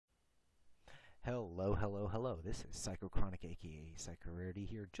Hello, hello, hello. This is Psychochronic, aka Psychorarity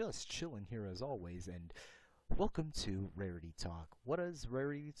here, just chilling here as always, and welcome to Rarity Talk. What is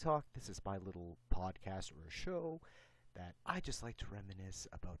Rarity Talk? This is my little podcast or a show that I just like to reminisce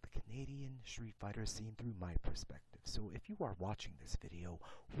about the Canadian Street Fighter scene through my perspective. So if you are watching this video,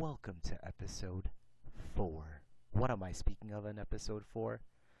 welcome to episode 4. What am I speaking of in episode 4?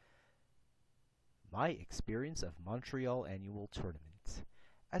 My experience of Montreal Annual Tournament.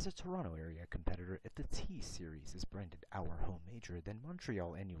 As a Toronto area competitor, if the T-Series is branded our home major, then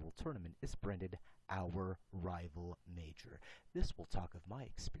Montreal Annual Tournament is branded our rival major. This will talk of my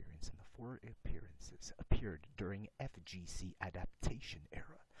experience in the 4 appearances appeared during FGC Adaptation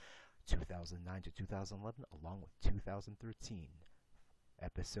Era, 2009 to 2011, along with 2013.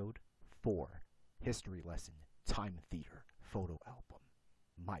 Episode 4, History Lesson, Time Theater, Photo Album,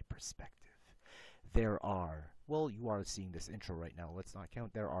 My Perspective. There are, well, you are seeing this intro right now, let's not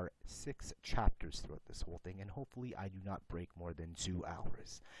count, there are 6 chapters throughout this whole thing, and hopefully I do not break more than 2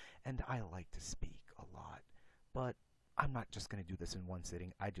 hours. And I like to speak a lot, but I'm not just going to do this in one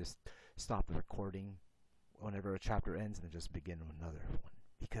sitting. I just stop the recording whenever a chapter ends and then just begin another one,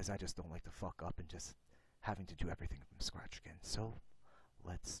 because I just don't like to fuck up and just having to do everything from scratch again. So,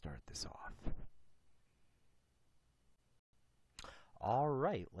 let's start this off.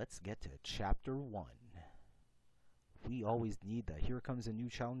 Alright, let's get to Chapter 1. We always need the "here comes a new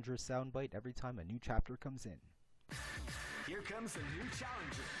challenger" soundbite every time a new chapter comes in. Here comes a new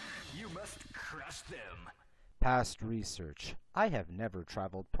challenger. You must crush them. Past research. I have never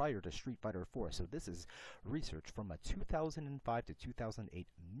traveled prior to Street Fighter 4, so this is research from a 2005 to 2008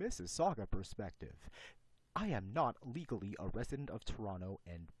 Mississauga perspective. I am not legally a resident of Toronto,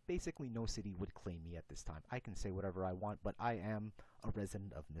 and basically no city would claim me at this time. I can say whatever I want, but I am a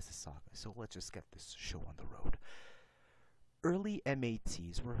resident of Mississauga, so let's just get this show on the road. Early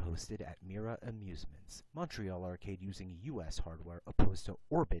MATs were hosted at Mira Amusements, Montreal Arcade using US hardware, opposed to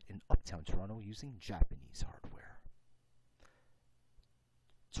Orbit in Uptown Toronto using Japanese hardware.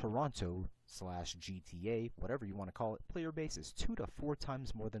 Toronto/GTA, whatever you want to call it, player base is 2 to 4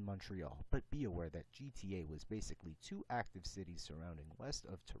 times more than Montreal, but be aware that GTA was basically 2 active cities surrounding west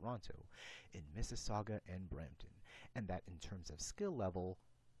of Toronto in Mississauga and Brampton, and that in terms of skill level,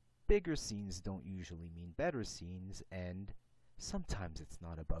 bigger scenes don't usually mean better scenes, and sometimes it's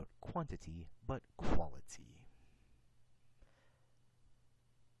not about quantity, but quality.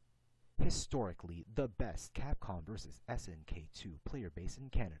 Historically, the best Capcom vs. SNK2 player base in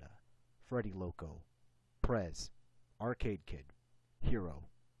Canada. Freddy Loco, Prez, Arcade Kid, Hero,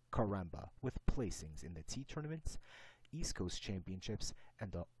 Karamba, with placings in the T tournaments, East Coast Championships,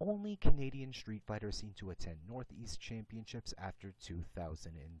 and the only Canadian Street Fighter scene to attend Northeast Championships after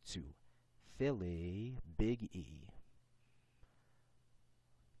 2002. Philly, Big E.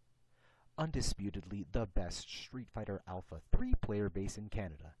 Undisputedly the best Street Fighter Alpha 3 player base in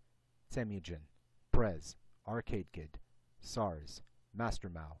Canada. Temujin, Prez, Arcade Kid, SARS, Master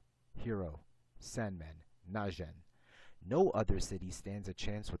Mao, Hero, Sandman, Najen. No other city stands a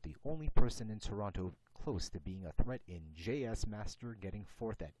chance, with the only person in Toronto close to being a threat in JS Master getting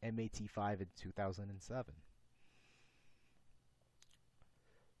 4th at MAT5 in 2007.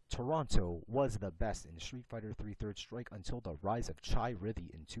 Toronto was the best in Street Fighter 3 Third Strike until the rise of Chai Rithi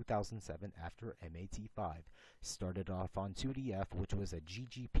in 2007 after MAT5. Started off on 2DF, which was a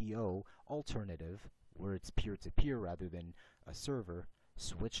GGPO alternative, where it's peer-to-peer rather than a server,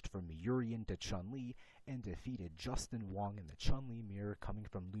 switched from Urien to Chun-Li, and defeated Justin Wong in the Chun-Li mirror coming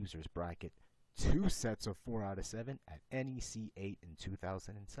from losers bracket. 2 sets of 4 out of 7 at NEC8 in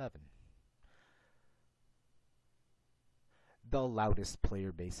 2007. The loudest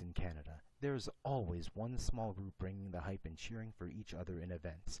player base in Canada. There's always one small group bringing the hype and cheering for each other in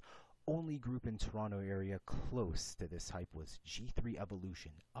events. Only group in Toronto area close to this hype was G3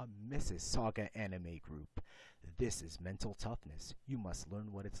 Evolution, a Mississauga anime group. This is mental toughness. You must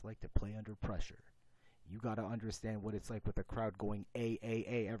learn what it's like to play under pressure. You gotta understand what it's like with the crowd going A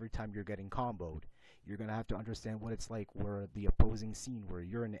every time you're getting comboed. You're gonna have to understand what it's like where the opposing scene, where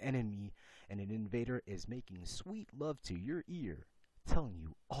you're an enemy and an invader is making sweet love to your ear, telling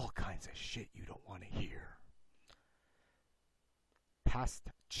you all kinds of shit you don't want to hear.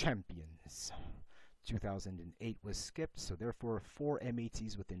 Past champions. 2008 was skipped, so therefore 4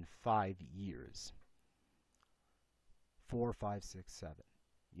 MATs within 5 years. 4, 5, 6, 7.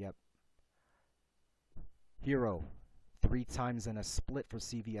 Yep. Hero, 3 times in a split for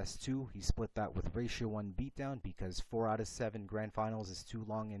CVS2. He split that with Ratio 1 beatdown because 4 out of 7 Grand Finals is too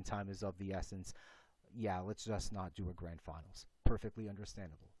long and time is of the essence. Yeah, let's just not do a Grand Finals. Perfectly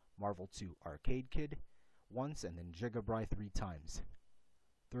understandable. Marvel 2, Arcade Kid once, and then Jigabri 3 times.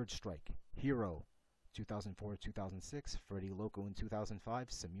 Third Strike, Hero, 2004-2006, Freddy Loco in 2005,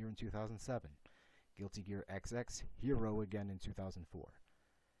 Samir in 2007. Guilty Gear XX, Hero again in 2004.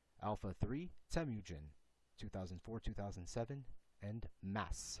 Alpha 3, Temujin, 2004-2007, and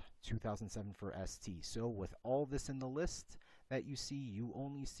Mass, 2007 for ST. So with all this in the list that you see, you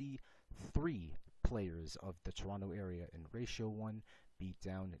only see 3 players of the Toronto area in Ratio 1 beat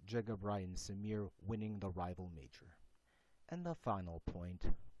down Jega Brian Samir, winning the rival major. And the final point,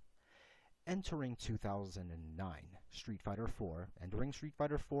 entering 2009, Street Fighter IV, entering Street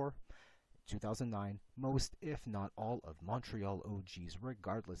Fighter IV, 2009, most if not all of Montreal OGs,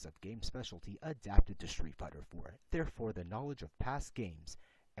 regardless of game specialty, adapted to Street Fighter IV. Therefore, the knowledge of past games,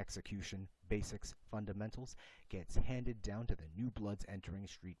 execution, basics, fundamentals, gets handed down to the new bloods entering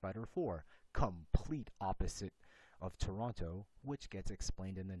Street Fighter IV, complete opposite of Toronto, which gets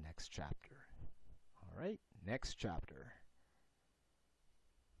explained in the next chapter. Alright, next chapter.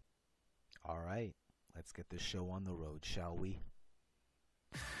 Alright, let's get this show on the road, shall we?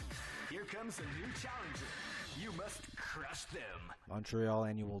 Here comes a new challenger. You must crush them. Montreal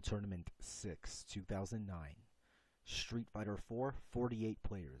Annual Tournament 6, 2009. Street Fighter 4, 48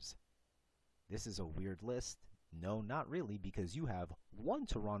 players. This is a weird list. No, not really, because you have 1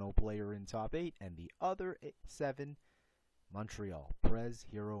 Toronto player in top 8 and the other 7 Montreal. Prez,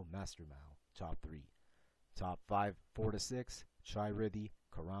 Hero, Master Mao, top 3. Top 5, 4 to 6, Chai-Ridi,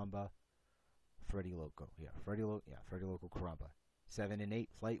 Karamba, Freddy Loco. Freddy Loco, Karamba. 7 and 8,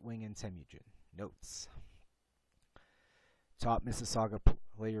 Flightwing and Temujin. Notes. Top Mississauga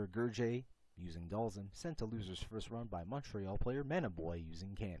player Gurjay using Dalzim, sent to loser's first round by Montreal player Manaboy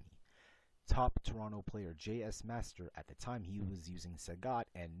using Cammy. Top Toronto player JS Master, at the time he was using Sagat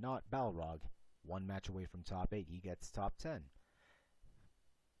and not Balrog. 1 match away from top 8, he gets top 10.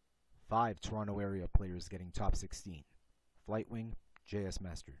 5 Toronto area players getting top 16. Flightwing, JS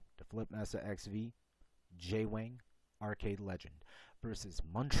Master, Deflipmassa XV, J-Wang, Arcade Legend, versus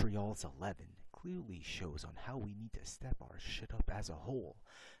Montreal's 11, clearly shows on how we need to step our shit up as a whole.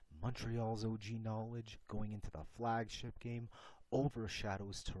 Montreal's OG knowledge going into the flagship game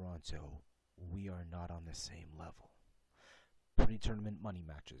overshadows Toronto. We are not on the same level. Pre-tournament money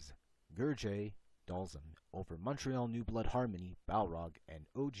matches. Gurjay, Dalzim, over Montreal New Blood Harmony, Balrog, and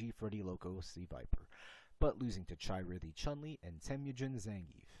OG Freddy Loco, Sea Viper, but losing to Chai-Ridi Chun-Li and Temujin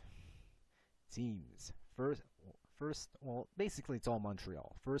Zangief. Teams. Well, basically it's all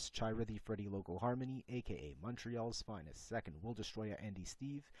Montreal. First, Chai-Ridi Freddy Loco Harmony, aka Montreal's finest. Second, Will Destroyer Andy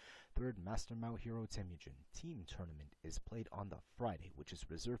Steve. Third, Master Mao Hero Temujin. Team tournament is played on the Friday, which is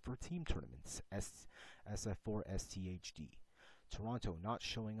reserved for team tournaments, SF4 STHD. Toronto not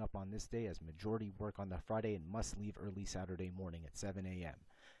showing up on this day as majority work on the Friday and must leave early Saturday morning at 7 a.m.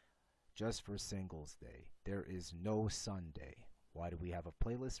 Just for singles day. There is no Sunday. Why do we have a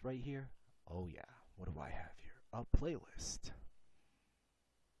playlist right here? Oh yeah, what do I have here? A playlist.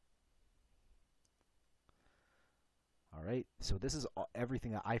 Alright, so this is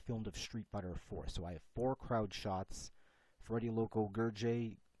everything that I filmed of Street Fighter 4. So I have 4 crowd shots. Freddy Loco,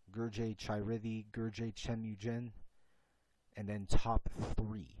 Gurjay, Chai-Ridi, Gurjay, Temujin, and then top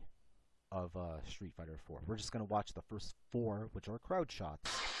 3 of Street Fighter 4. We're just going to watch the first 4, which are crowd shots.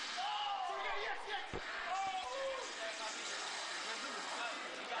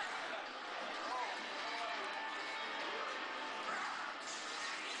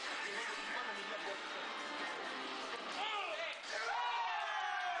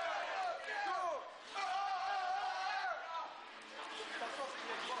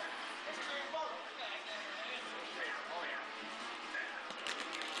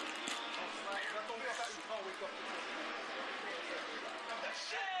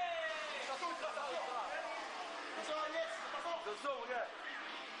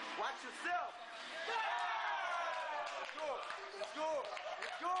 Watch yourself. Let's go. Let's go.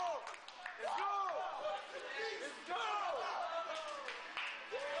 Let's go. Let's go. Let's go.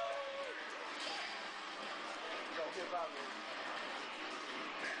 Yo, get about me.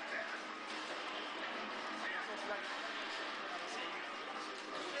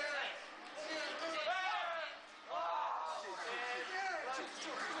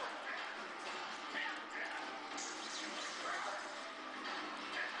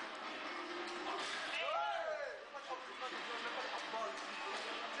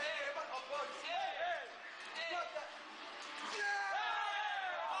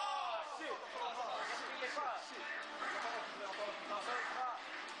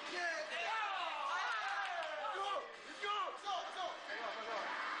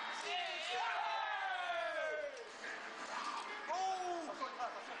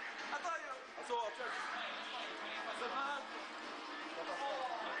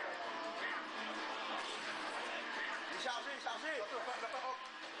 小心，小心！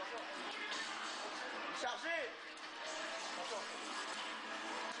小心！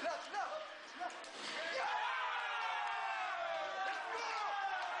起来，起来，起来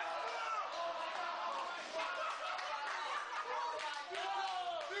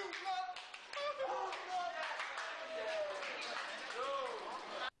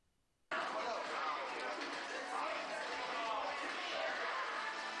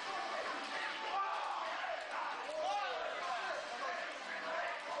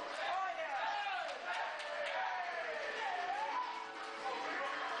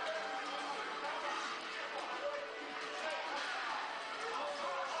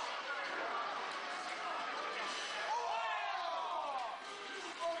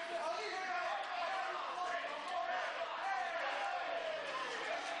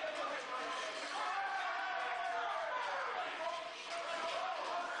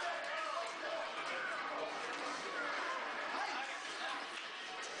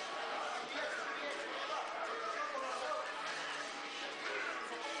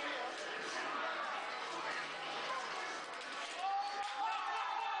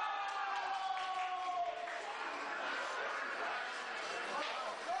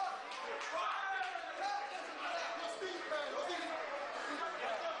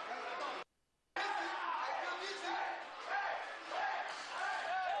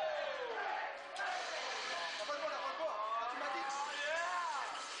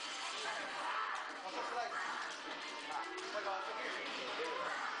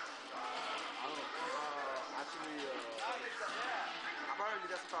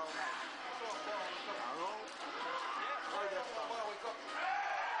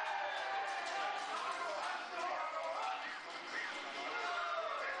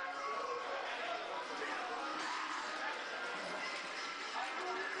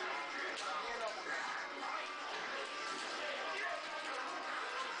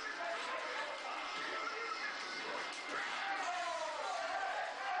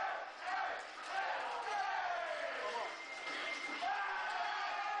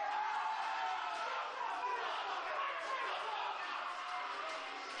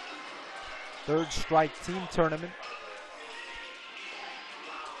！Third strike team tournament.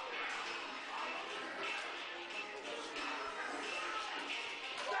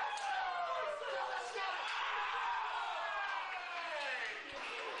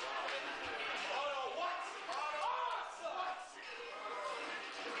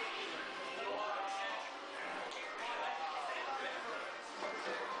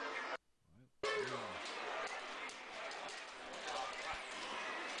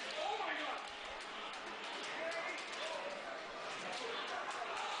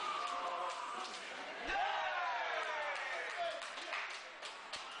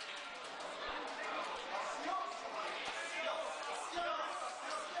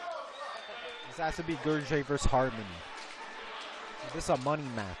 This has to be Gurjay versus Harmony. This is a money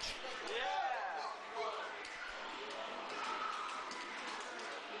match.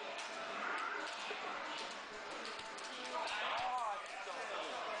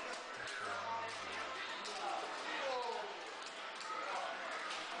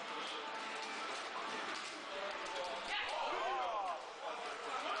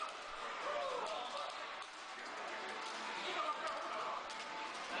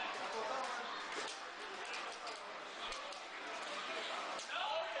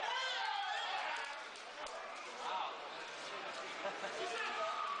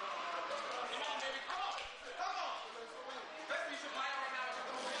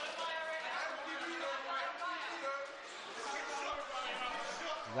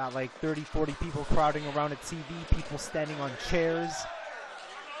 Got like 30, 40 people crowding around a TV, people standing on chairs.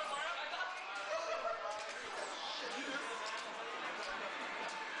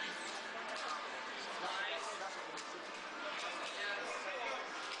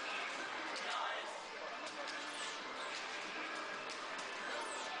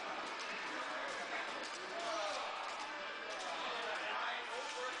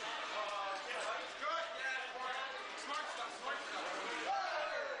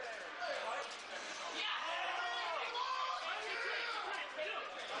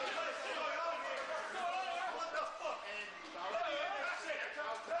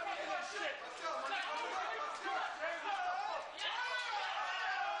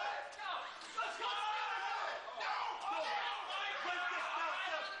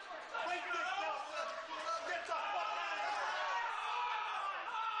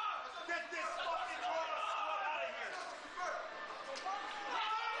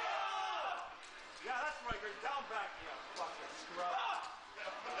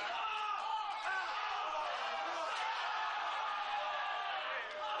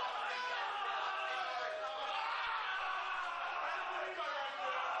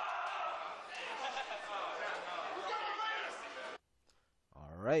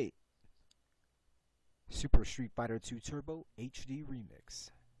 Alright. Super Street Fighter 2 Turbo HD Remix.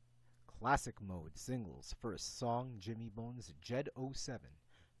 Classic Mode Singles. First song Jimmy Bones Jed 07.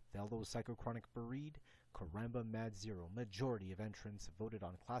 Thello Psychochronic Fareed. Karamba Mad Zero. Majority of entrants voted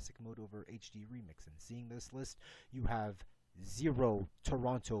on Classic Mode over HD Remix. And seeing this list, you have 0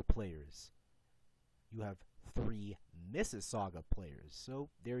 Toronto players. You have 3 Mississauga players. So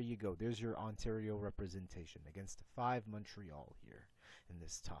there you go. There's your Ontario representation against 5 Montreal here in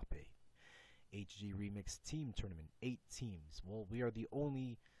this top 8. HD Remix Team Tournament, 8 teams. Well, we are the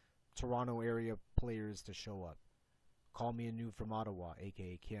only Toronto area players to show up. Call Me a Noob from Ottawa,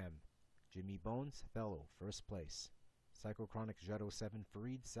 aka Kim. Jimmy Bones, Thello, first place. Psychochronic Jet 07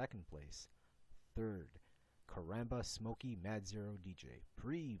 Fareed, second place. Third, Karamba Smokey Mad Zero DJ.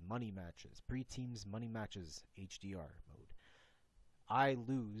 Pre-money matches, pre-teams money matches, HDR mode. I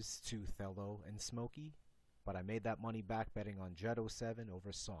lose to Thello and Smokey, but I made that money back betting on Jet 07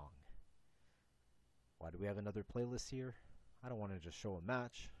 over Song. Why do we have another playlist here? I don't want to just show a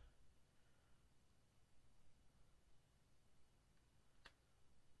match.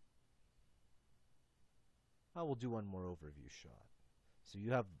 I will do one more overview shot. So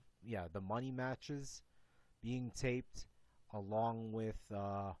you have, the money matches being taped along with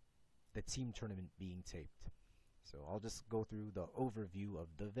the team tournament being taped. So I'll just go through the overview of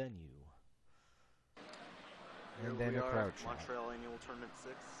the venue. And then a crowd shot. Montreal Annual Tournament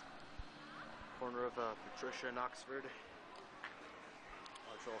 6. Corner of Patricia and Oxford.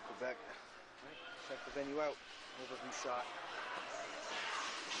 Montreal, Quebec. Right, check the venue out. Overview shot.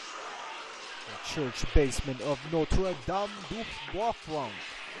 The church basement of Notre Dame du Bois-Franc.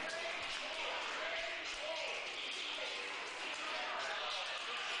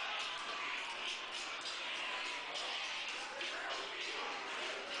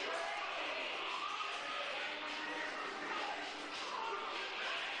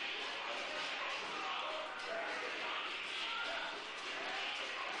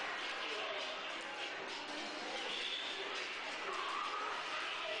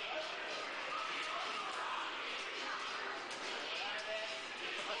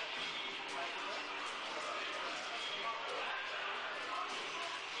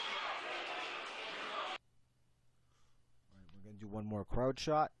 Do one more crowd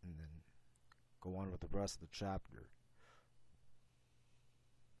shot and then go on with the rest of the chapter.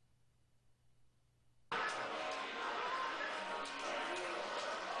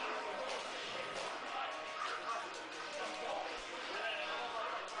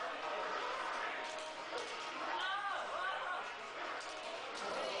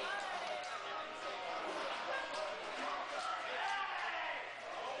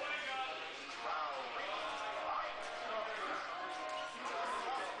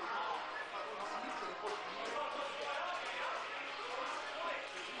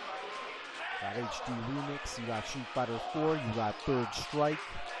 Got HD Remix, you got Street Fighter 4, you got Third Strike.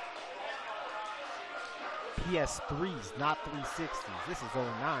 PS3s, not 360s. This is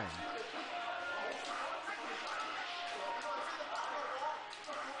 09.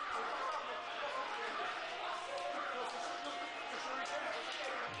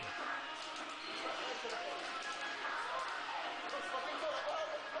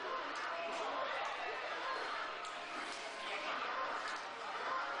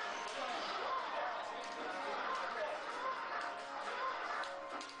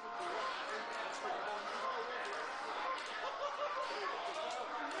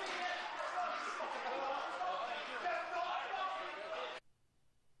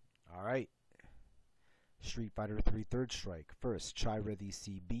 Alright. Street Fighter 3 Third Strike. First, Chai-Rhythy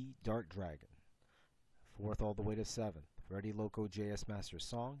CB, Dark Dragon. Fourth all the way to 7th. Freddy Loco JS Master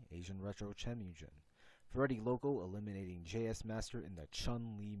Song, Asian Retro Chemujin. Freddy Loco eliminating JS Master in the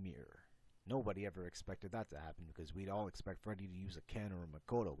Chun-Li mirror. Nobody ever expected that to happen because we'd all expect Freddy to use a Ken or a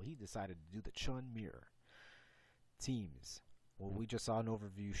Makoto, but he decided to do the Chun mirror. Teams. Well, we just saw an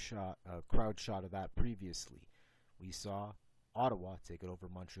overview shot, a crowd shot of that previously. We saw Ottawa take it over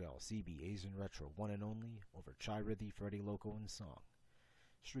Montreal. CB, Asian Retro, one and only, over Chai-Rhythy, Freddy Loco, and Song.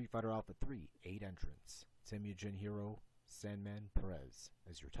 Street Fighter Alpha 3, 8 entrants. Temujin Hero, Sandman, Perez.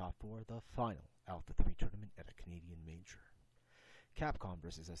 As your top 4, the final Alpha 3 tournament at a Canadian major. Capcom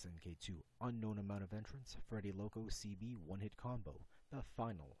vs SNK2, unknown amount of entrants. Freddy Loco, CB, one-hit combo. The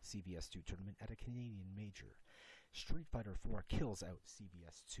final CVS2 tournament at a Canadian major. Street Fighter 4 kills out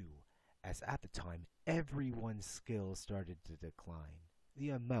CVS2. As at the time, everyone's skills started to decline. The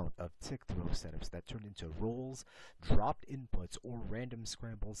amount of tick throw setups that turned into rolls, dropped inputs, or random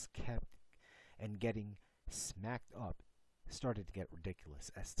scrambles kept and getting smacked up started to get ridiculous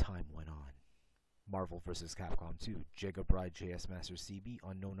as time went on. Marvel vs. Capcom 2, Giga Bride JS Master CB,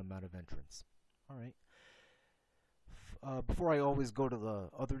 unknown amount of entrants. Alright. Before I always go to the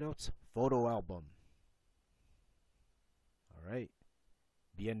other notes, photo album. Alright.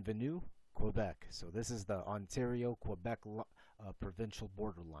 Bienvenue, Quebec. So this is the Ontario-Quebec provincial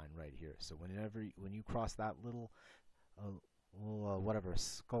borderline right here. So when you cross that little whatever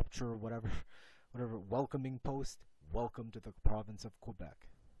sculpture, whatever welcoming post, welcome to the province of Quebec.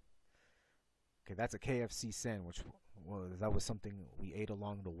 Okay, that's a KFC sandwich. Well, that was something we ate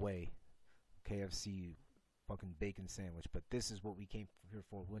along the way. KFC fucking bacon sandwich. But this is what we came here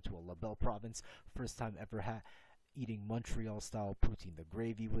for. We went to a LaBelle province. First time ever eating Montreal style poutine. The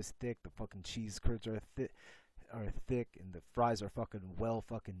gravy was thick. The fucking cheese curds are thick, and the fries are fucking well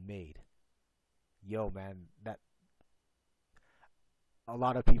fucking made. Yo, man, that a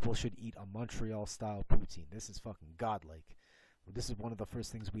lot of people should eat a Montreal style poutine. This is fucking godlike. This is one of the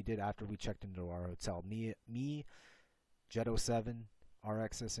first things we did after we checked into our hotel. Me, Jet 07,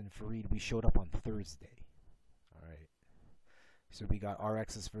 RXS, and Fareed, we showed up on Thursday. Alright. So we got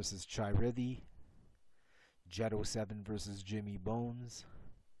RXS versus Chiridi, Jet 07 versus Jimmy Bones.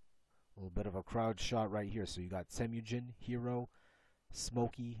 A little bit of a crowd shot right here. So you got Temujin, Hero,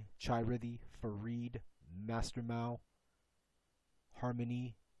 Smokey, Chiridi, Fareed, Master Mao,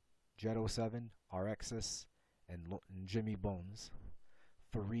 Harmony, Jet 07, RXS, and Jimmy Bones.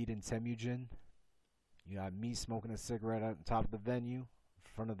 Fareed and Temujin. You got me smoking a cigarette at the top of the venue,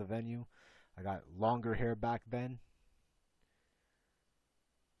 in front of the venue. I got longer hair back then.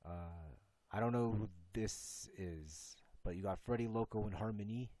 I don't know who this is, but you got Freddy Loco and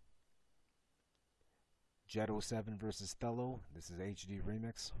Harmony. Jet 07 versus Thello. This is HD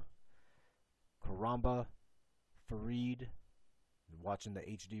Remix. Karamba, Fareed. Watching the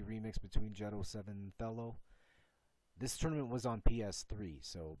HD Remix between Jet 07 and Thello. This tournament was on PS3,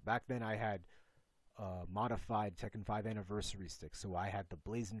 so back then I had modified Tekken 5 Anniversary stick. So I had the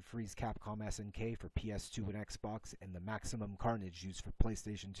Blazing Freeze Capcom SNK for PS2 and Xbox, and the Maximum Carnage used for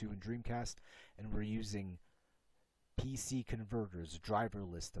PlayStation 2 and Dreamcast, and we're using PC converters,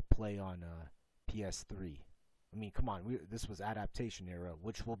 driverless, to play on PS3. I mean, come on, this was Adaptation Era,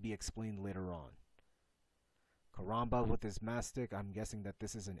 which will be explained later on. Karamba with his Mastic. I'm guessing that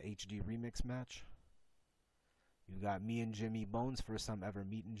this is an HD Remix match. You got me and Jimmy Bones, first time ever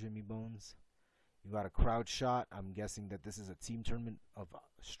meeting Jimmy Bones. You got a crowd shot. I'm guessing that this is a team tournament of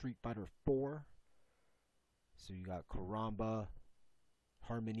Street Fighter 4. So you got Karamba,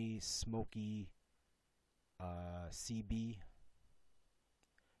 Harmony, Smokey, CB.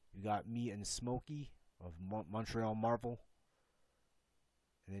 You got me and Smokey of Montreal Marvel.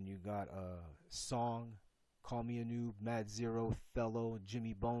 And then you got Song, Call Me a Noob, Mad Zero, Thello,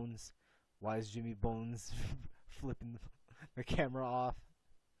 Jimmy Bones. Why is Jimmy Bones flipping the camera off?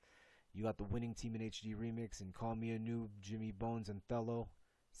 You got the winning team in HD Remix and Call Me a Noob, Jimmy Bones, and Thello.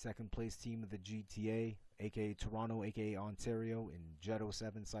 Second place team of the GTA, aka Toronto, aka Ontario, in Jet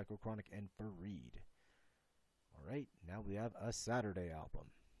 07, Psychochronic, and Fareed. Alright, now we have a Saturday album.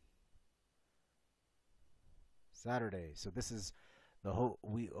 Saturday. So this is the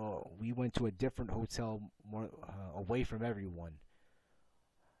we went to a different hotel more away from everyone.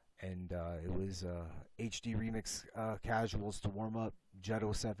 And it was HD Remix casuals to warm up. Jet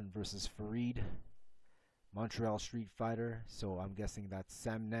 07 versus Fareed. Montreal Street Fighter. So I'm guessing that's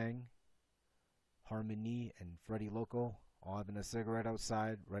Sam Nang, Harmony, and Freddy Loco all having a cigarette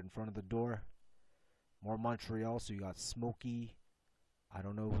outside right in front of the door. More Montreal. So you got Smokey. I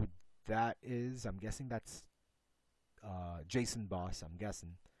don't know who that is. I'm guessing that's Jason Boss. I'm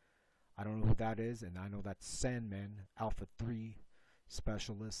guessing. I don't know who that is. And I know that's Sandman, Alpha 3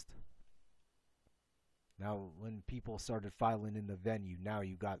 specialist. Now when people started filing in the venue, now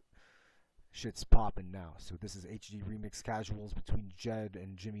you got shit's popping now. So this is HD Remix casuals between Jed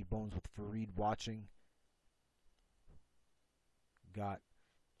and Jimmy Bones with Fareed watching. Got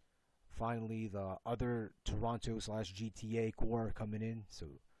finally the other Toronto / GTA core coming in. So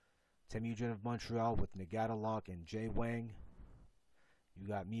Temujin of Montreal with Nagatalock and Jay Wang. You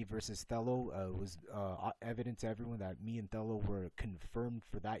got me versus Thello. It was evident to everyone that me and Thello were confirmed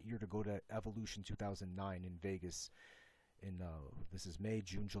for that year to go to Evolution 2009 in Vegas. This is May,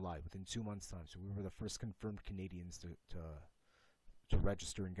 June, July, within 2 months' time. So we were the first confirmed Canadians to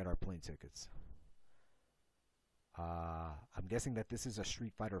register and get our plane tickets. I'm guessing that this is a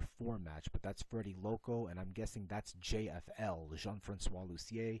Street Fighter 4 match, but that's Freddy Loco, and I'm guessing that's JFL, Jean-Francois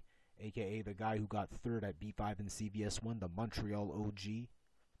Lucier, aka the guy who got third at B5 and CVS1, the Montreal OG.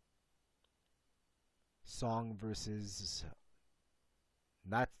 Song versus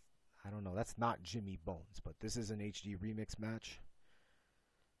I don't know, that's not Jimmy Bones, but this is an HD Remix match.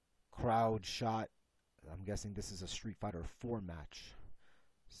 Crowd shot I'm guessing this is a Street Fighter 4 match.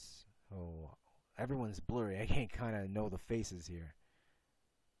 So everyone's blurry. I can't kind of know the faces here.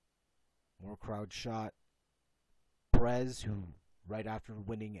 More crowd shot. Prez, who right after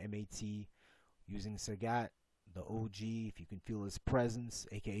winning MAT using Sagat, the OG, if you can feel his presence,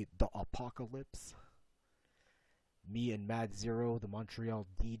 aka the Apocalypse. Me and Mad Zero, the Montreal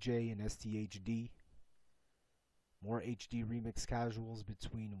DJ and STHD. More HD remix casuals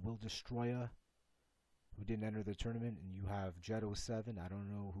between Will Destroya, who didn't enter the tournament, and you have Jet07. I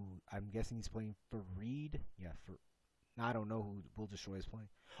don't know who. I'm guessing he's playing for Reed. Yeah, for. I don't know who Will Destroya is playing.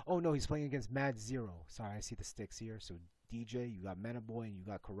 Oh no, he's playing against Mad Zero. Sorry, I see the sticks here. So DJ, you got Manaboy, and you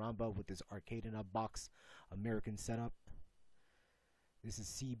got Karamba with this arcade in a box American setup. This is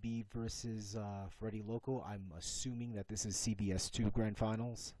CB versus Freddy Loco. I'm assuming that this is CBS2 Grand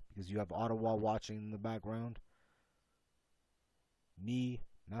Finals because you have Ottawa watching in the background. Me,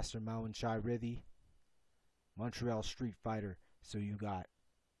 Master Mao, and Chai Rithi. Montreal Street Fighter. So you got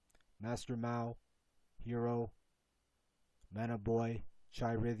Master Mao, Hero, Manaboy,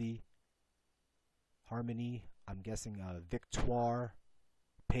 Chai Rithi, Harmony. I'm guessing Victoire,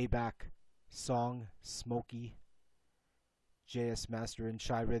 Payback, Song, Smokey, JS Master, and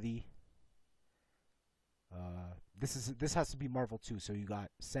Chai Rithi. This has to be Marvel too. So you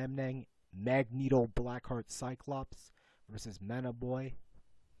got Samnang, Magneto, Blackheart, Cyclops versus Manaboy,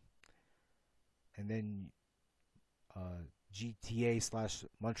 and then GTA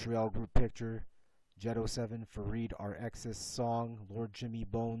 / Montreal Group Picture, Jet07, Farid, RX's Song, Lord Jimmy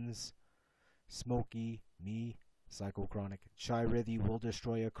Bones, Smokey, me, Psychochronic, Chai Rithi, Will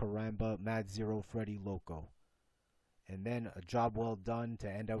Destroya, Karamba, Mad Zero, Freddy Loco. And then a job well done to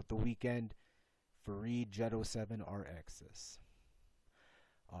end out the weekend, Farid, Jet07, RX's.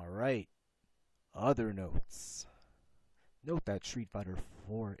 Alright, other notes. Note that Street Fighter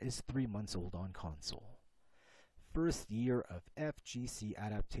 4 is 3 months old on console. First year of FGC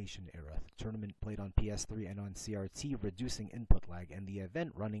Adaptation Era. The tournament played on PS3 and on CRT, reducing input lag, and the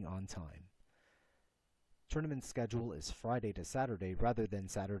event running on time. Tournament schedule is Friday to Saturday rather than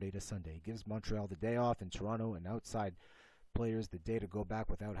Saturday to Sunday. Gives Montreal the day off and Toronto and outside players the day to go back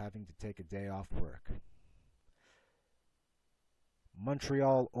without having to take a day off work.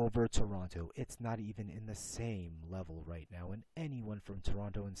 Montreal over Toronto. It's not even in the same level right now, and anyone from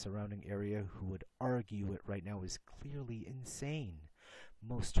Toronto and surrounding area who would argue it right now is clearly insane.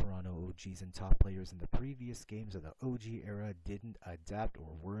 Most Toronto OGs and top players in the previous games of the OG era didn't adapt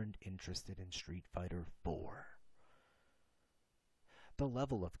or weren't interested in Street Fighter 4. The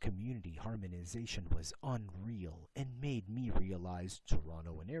level of community harmonization was unreal and made me realize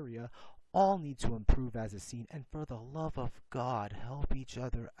Toronto and area all need to improve as a scene, and for the love of God, help each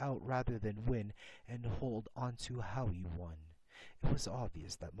other out rather than win and hold on to how you won. It was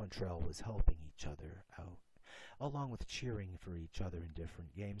obvious that Montreal was helping each other out, along with cheering for each other in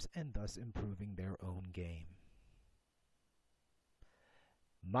different games and thus improving their own game.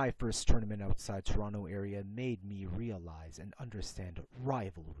 My first tournament outside Toronto area made me realize and understand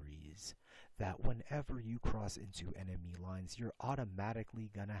rivalries, that whenever you cross into enemy lines, you're automatically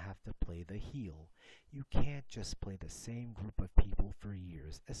gonna have to play the heel. You can't just play the same group of people for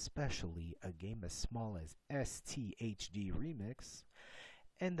years, especially a game as small as STHD Remix,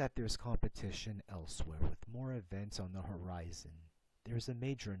 and that there's competition elsewhere with more events on the horizon. There's a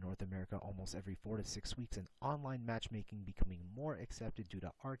major in North America almost every 4 to 6 weeks, and online matchmaking becoming more accepted due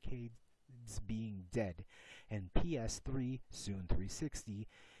to arcades being dead, and PS3, soon 360,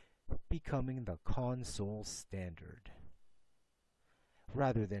 becoming the console standard,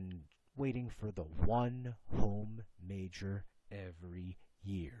 rather than waiting for the one home major every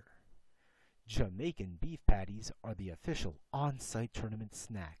year. Jamaican beef patties are the official on-site tournament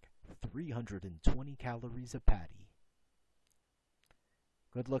snack, 320 calories a patty.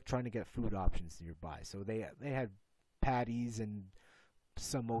 Good luck trying to get food options nearby. So they had patties and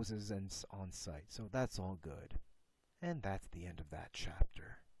samosas and on site. So that's all good. And that's the end of that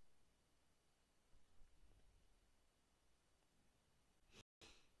chapter.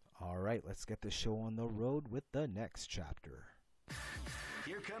 Alright, let's get the show on the road with the next chapter.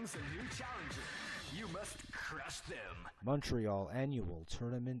 Here comes a new challenger. You must crush them. Montreal Annual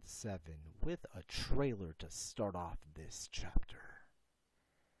Tournament 7 with a trailer to start off this chapter.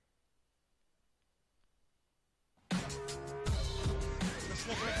 Let's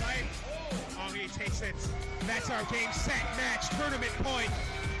look at the fight. Henri takes it. That's our game, set, match, tournament point.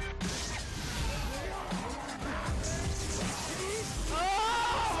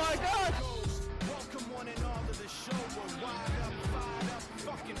 Oh my God! Welcome one and all to the show. We're wired up, fired up,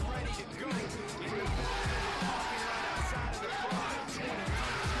 fucking ready to go. In the back, walking right outside of the bar.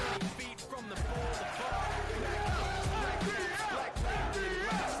 20 feet from the pole, the bar.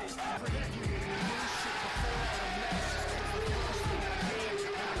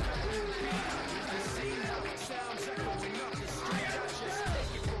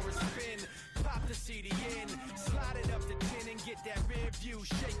 you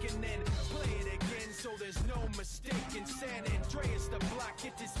shaking and play it again so there's no mistaking. San Andreas the block,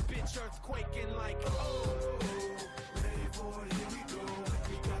 get this bitch earthquaking like oh. Ready for it, here we go.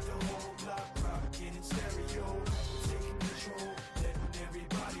 We got the whole block rocking in stereo. Taking control, letting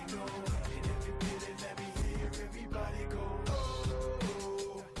everybody know. And if you feel it, let me hear everybody go.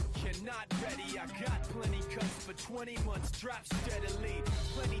 Oh, you're not ready, I got plenty cuts for 20 months, drop steadily.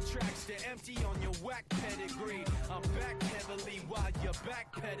 Plenty tracks to empty on your whack pedigree. I'm back heavily while you're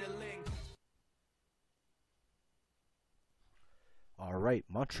backpedaling. Alright,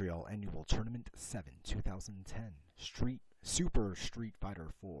 Montreal Annual Tournament 7, 2010. Super Street Fighter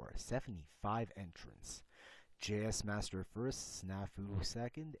 4, 75 entrants. JS Master 1st, Snafu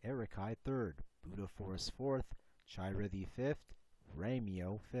 2nd, Erikai 3rd, Buddha Force 4th, Chiridi 5th,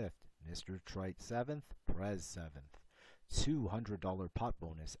 Ramio 5th, Mr. Trite 7th, Prez 7th. $200 pot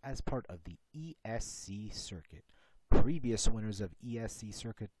bonus as part of the ESC circuit. Previous winners of ESC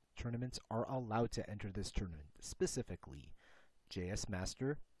circuit tournaments are allowed to enter this tournament, specifically JS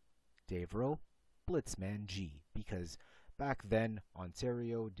Master, Davro, Blitzman G, because back then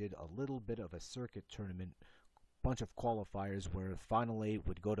Ontario did a little bit of a circuit tournament, bunch of qualifiers where Final 8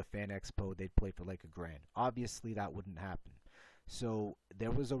 would go to Fan Expo, they'd play for like $1,000. Obviously that wouldn't happen. So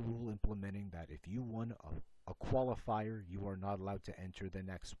there was a rule implementing that if you won a qualifier, you are not allowed to enter the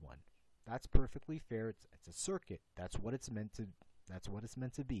next one. That's perfectly fair. It's a circuit. That's what it's meant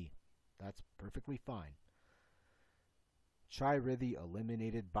to be. That's perfectly fine. Chiridi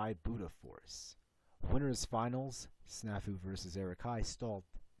eliminated by Buddha Force. Winners finals, Snafu versus Erikai, stalled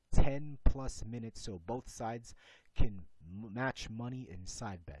 10 plus minutes so both sides can match money in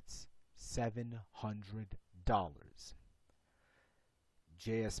side bets. $700.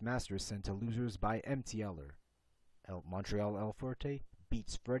 JS Masters sent to losers by MTLer. Montreal El Forte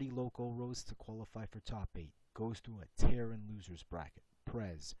beats Freddy Loco Rose to qualify for top 8. Goes through a tear in losers bracket.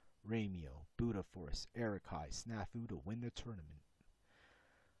 Prez, Ramio, Buddha Force, Erikai, Snafu to win the tournament.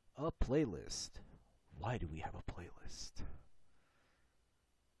 A playlist. Why do we have a playlist?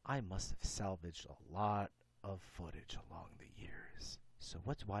 I must have salvaged a lot of footage along the years. So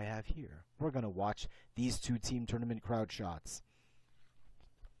what do I have here? We're going to watch these two team tournament crowd shots.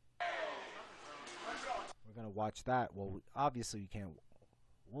 We're going to watch that. Well, obviously you can't.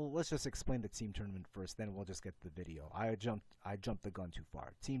 Well, let's just explain the team tournament first, then we'll just get to the video. I jumped the gun too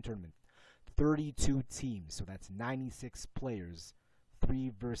far. Team tournament, 32 teams, so that's 96 players, 3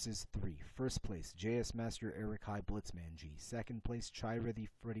 versus 3. First place, JS Master Erikai Blitzman G. Second place, Chiridi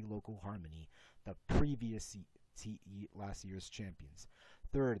Freddy Local Harmony, the previous last year's champions.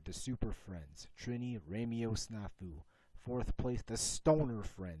 Third, the Super Friends, Trini, Ramio, Snafu. Fourth place, the Stoner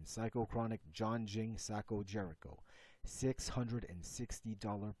Friends, Psychochronic, John Jing, Sacco, Jericho.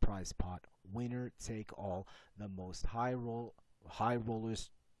 $660 prize pot, winner take all, the most high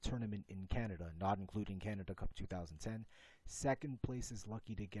rollers tournament in Canada, not including Canada Cup 2010. Second place is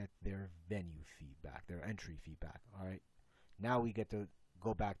lucky to get their venue feedback, their entry feedback. Alright, now we get to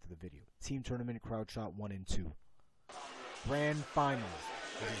go back to the video. Team tournament crowd shot 1 and 2. Grand finals.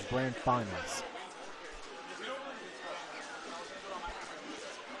 This is grand finals.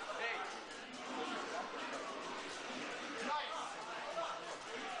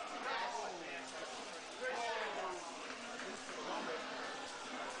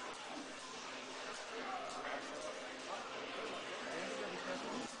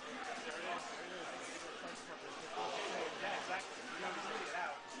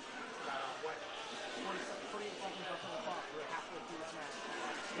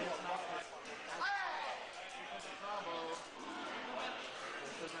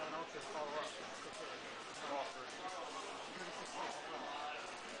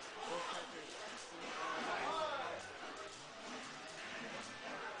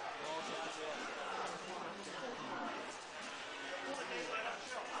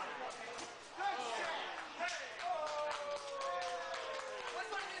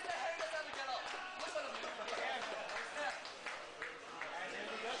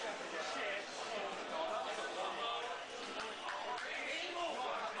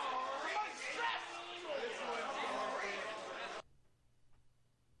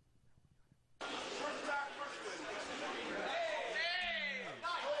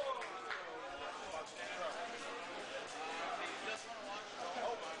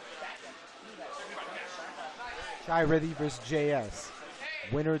 Chiridi versus JS.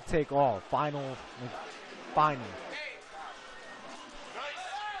 Winner take all. Final.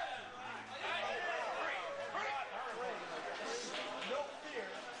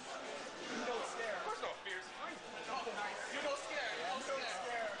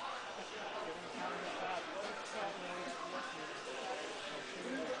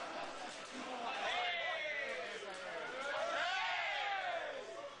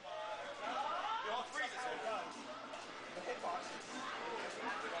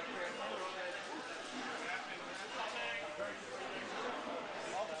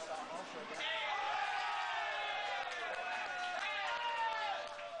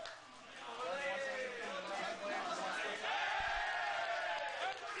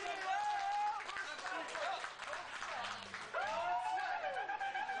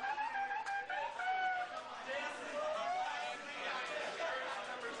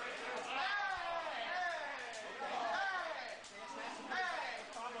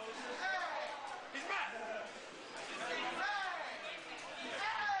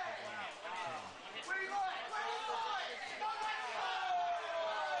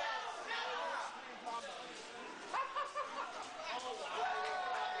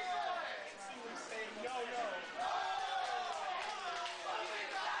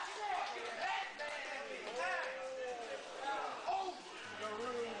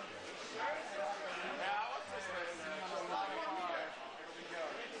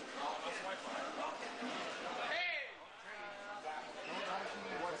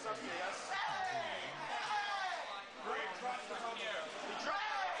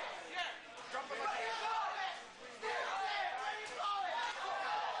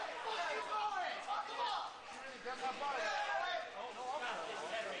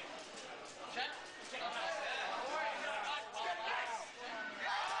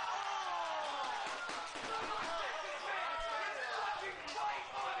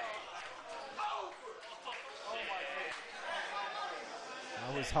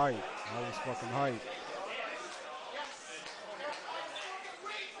 was hype. That was fucking hype.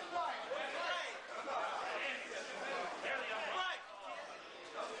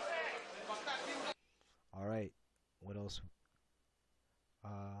 All right. What else?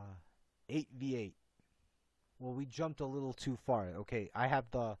 8v8. Well, we jumped a little too far. Okay, I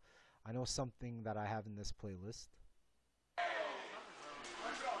know something that I have in this playlist.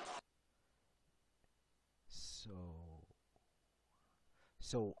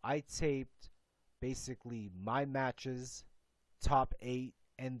 So I taped basically my matches, top 8,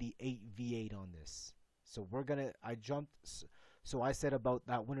 and the 8v8 on this. So so I said about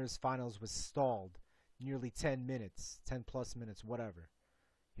that winners finals was stalled nearly 10 minutes, 10 plus minutes, whatever.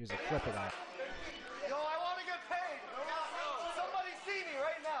 Here's a clip of that. Yo, I want to get paid. Somebody see me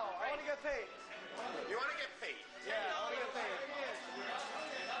right now. I want to get paid. You want to get paid? Yeah, I want to get paid.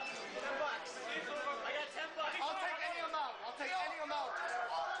 $10. I got $10. I'll take any amount. I'll take any amount.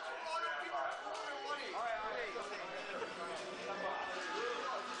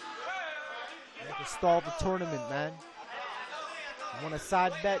 You can stall the tournament, man. You want a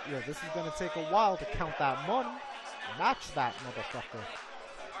side bet? Yo, this is going to take a while to count that money. Match that motherfucker.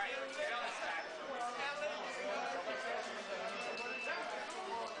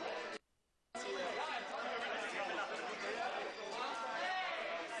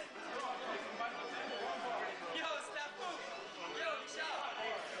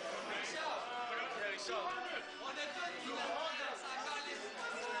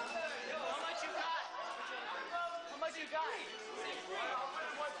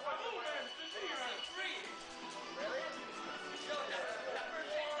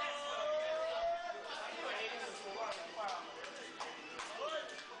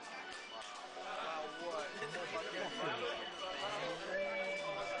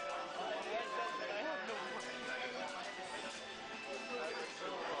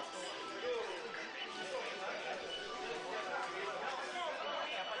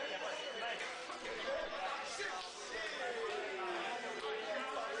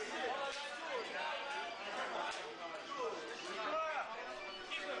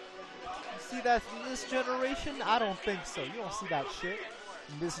 See that in this generation? I don't think so. You don't see that shit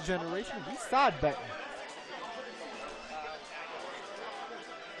in this generation. We side betting.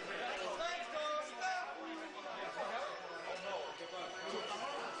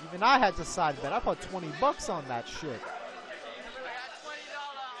 Even I had to side bet. I put $20 on that shit.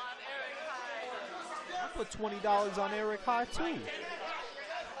 I put $20 on Eric High too.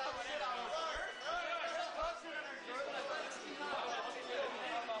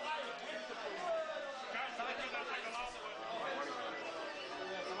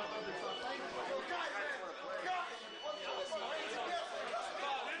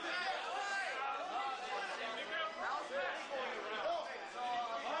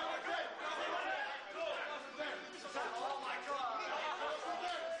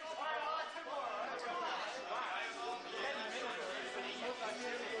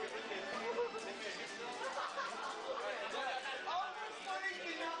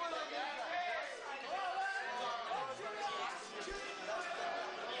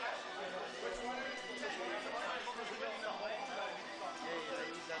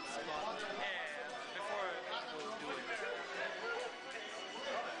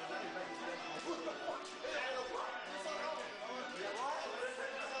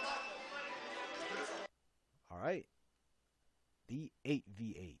 Alright, the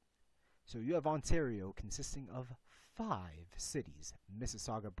 8v8. So you have Ontario consisting of 5 cities,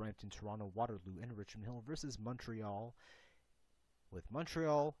 Mississauga, Brampton, Toronto, Waterloo, and Richmond Hill versus Montreal, with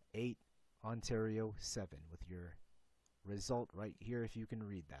Montreal 8, Ontario 7, with your result right here if you can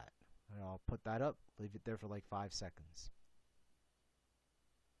read that. And I'll put that up, leave it there for like 5 seconds.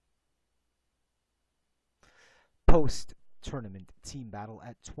 Post-tournament team battle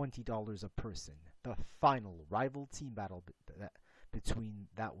at $20 a person. The final rival team battle between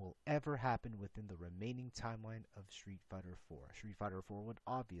that will ever happen within the remaining timeline of Street Fighter 4. Street Fighter 4 would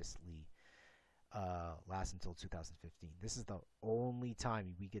obviously last until 2015. This is the only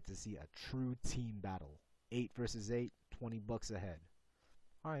time we get to see a true team battle. 8 versus 8, $20 a head.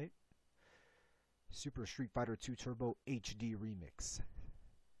 Alright. Super Street Fighter 2 Turbo HD Remix.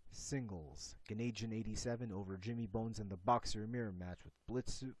 Singles, Ganadian 87 over Jimmy Bones in the Boxer Mirror match with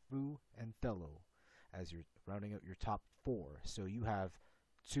Blitzu and Thello as you're rounding out your top 4. So you have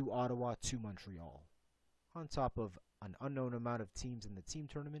 2 Ottawa, 2 Montreal. On top of an unknown amount of teams in the team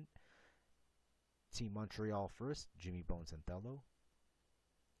tournament. Team Montreal first, Jimmy Bones and Thello.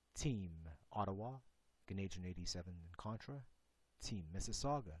 Team Ottawa, Ganadian 87 and Contra. Team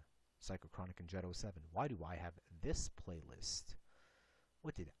Mississauga, Psychochronic and Jet 07. Why do I have this playlist?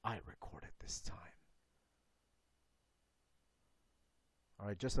 What did I record at this time?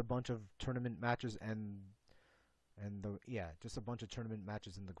 Alright, just a bunch of tournament matches just a bunch of tournament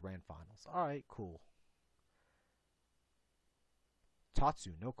matches in the grand finals. Alright, cool.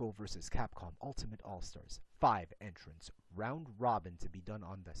 Tatsunoko vs. Capcom Ultimate All-Stars. 5 entrants. Round robin to be done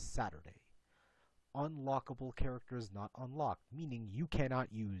on the Saturday. Unlockable characters not unlocked, meaning you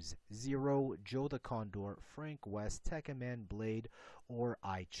cannot use Zero, Joe the Condor, Frank West, Tekkaman Blade, or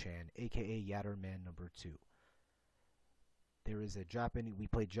I-Chan, aka Yatterman number 2. There is we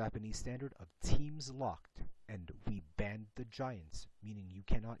played Japanese standard of teams locked, and we banned the Giants, meaning you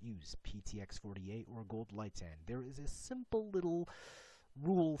cannot use PTX48 or Gold Lightan. There is a simple little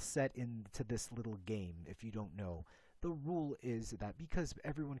rule set into this little game, if you don't know. The rule is that because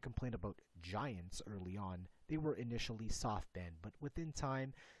everyone complained about Giants early on, they were initially soft banned, but within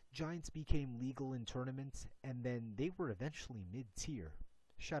time, Giants became legal in tournaments, and then they were eventually mid-tier.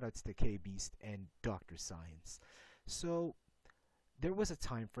 Shoutouts to K-Beast and Dr. Science. So, there was a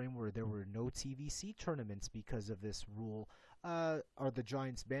time frame where there were no TVC tournaments because of this rule. Are the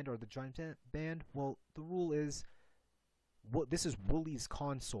Giants banned? Are the Giants banned? Well, the rule is, this is Wooly's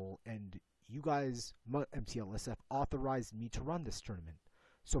console, and you guys, MTLSF, authorized me to run this tournament.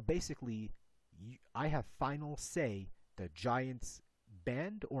 So basically, I have final say, the Giants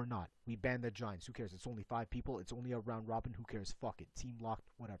banned or not. We banned the Giants. Who cares? It's only 5 people. It's only a round robin. Who cares? Fuck it. Team locked,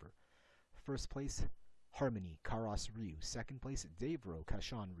 whatever. First place, Harmony, Karas Ryu. Second place, Davro,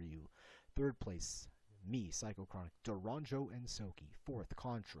 Kashan Ryu. Third place, me, Psychochronic, Duranjo and Soki. Fourth,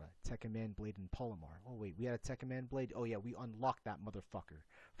 Contra, Tekkaman Blade and Polymar. Oh wait, we had a Tekkaman Blade? Oh yeah, we unlocked that motherfucker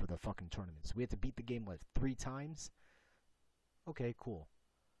for the fucking tournament. So we had to beat the game, like, 3 times? Okay, cool.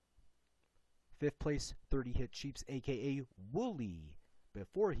 Fifth place, 30 Hit Cheeps, aka Wooly,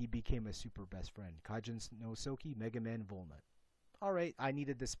 before he became a super best friend. Kaijin no Soki, Mega Man Volnut. Alright, I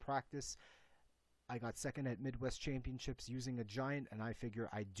needed this practice. I got second at Midwest Championships using a Giant, and I figure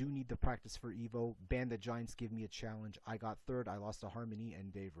I do need the practice for Evo. Ban the Giants, give me a challenge. I got third. I lost to Harmony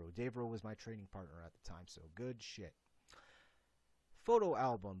and Davro. Davro was my training partner at the time, so good shit. Photo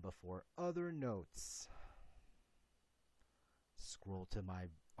album before other notes. Scroll to my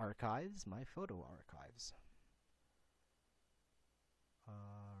archives, my photo archives.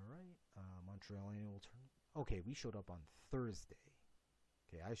 Alright, Montreal Annual Tournament. Okay, we showed up on Thursday.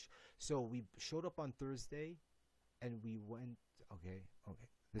 Okay, so we showed up on Thursday, and we went. Okay.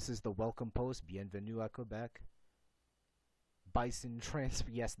 This is the welcome post. Bienvenue à Quebec. Bison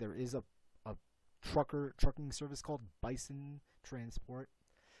Transport. Yes, there is a trucking service called Bison Transport.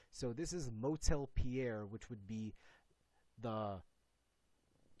 So this is Motel Pierre, which would be the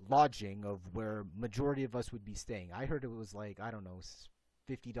lodging of where majority of us would be staying. I heard it was like, I don't know,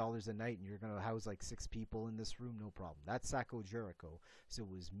 $50 a night, and you're gonna house like 6 people in this room, no problem. That's Sacco Jericho. So it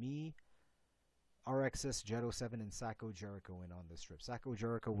was me, RXS, Jet 07, and Sacco Jericho in on this trip. Sacco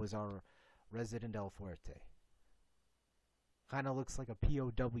Jericho was our resident El Fuerte. Kind of looks like a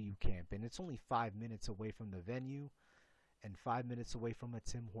POW camp, and it's only 5 minutes away from the venue and 5 minutes away from a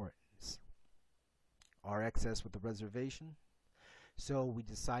Tim Hortons. RXS with the reservation. So we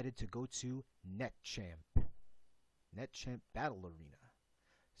decided to go to NetChamp Battle Arena.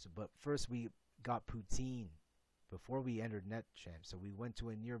 So, but first we got poutine before we entered NetChamp. So we went to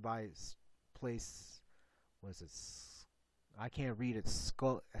a nearby place. What is it? I can't read it.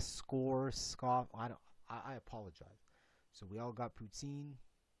 I apologize. So we all got poutine,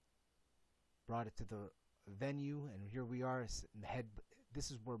 brought it to the venue, and here we are. This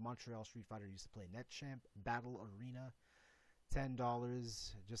is where Montreal Street Fighter used to play. NetChamp Battle Arena,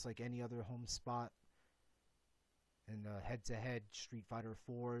 $10, just like any other home spot. And head-to-head Street Fighter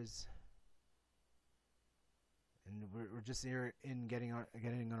 4s, and we're just here in getting on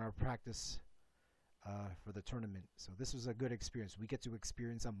our practice for the tournament. So this was a good experience. We get to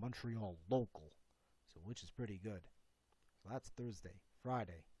experience a Montreal local, so which is pretty good. So that's Thursday.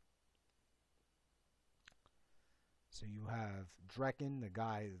 Friday. So you have Drekken, the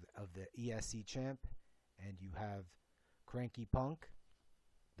guy of the ESC champ, and you have Cranky Punk,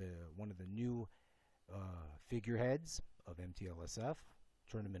 one of the new figureheads of MTLSF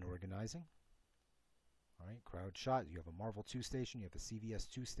tournament organizing. Alright, crowd shot. You have a Marvel 2 station, you have a CVS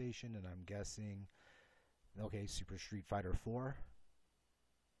 2 station, and I'm guessing, okay, Super Street Fighter 4.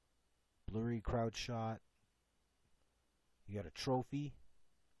 Blurry crowd shot. You got a trophy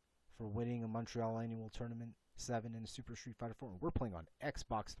for winning a Montreal Annual Tournament 7 in Super Street Fighter 4. We're playing on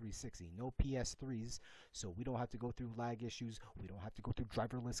Xbox 360, no PS3s, so we don't have to go through lag issues. We don't have to go through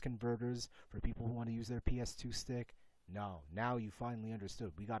driverless converters for people who want to use their PS2 stick. No, now you finally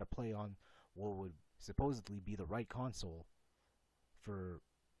understood. We got to play on what would supposedly be the right console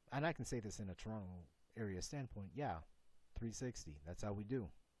and I can say this in a Toronto area standpoint, yeah, 360. That's how we do.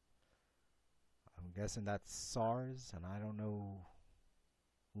 I'm guessing that's SARS, and I don't know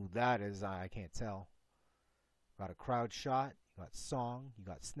who that is. I can't tell. Got a crowd shot. You got Song. You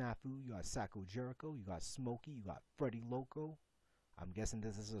got Snafu. You got Sacco Jericho. You got Smokey. You got Freddy Loco. I'm guessing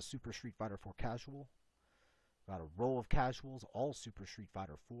this is a Super Street Fighter 4 casual. Got a row of casuals, all Super Street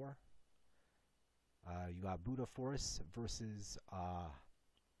Fighter 4. You got Buddha Force versus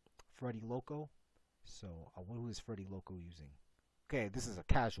Freddy Loco. So, who is Freddy Loco using? Okay, this is a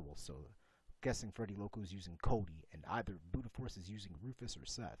casual, so guessing Freddy Loco is using Cody, and either Buddha Force is using Rufus or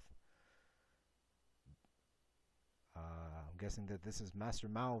Seth. I'm guessing that this is Master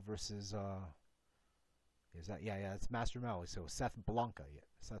Mao versus is that yeah, it's Master Mao. So Seth Blanca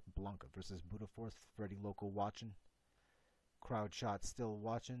versus Buddha Force. Freddy Loco watching. Crowd shot still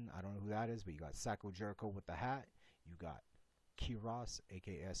watching. I don't know who that is, but you got Sacco Jericho with the hat. You got Kiros,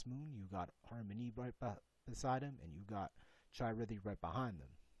 aka S Moon. You got Harmony right beside him, and you got Chirithia right behind them.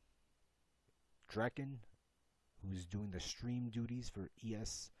 Drekken, who's doing the stream duties for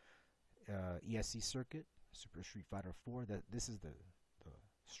ESC circuit, Super Street Fighter 4. This is the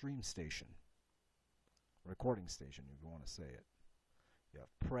stream station, recording station, if you want to say it. You have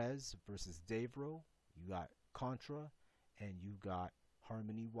Prez versus Davro. You got Contra, and you got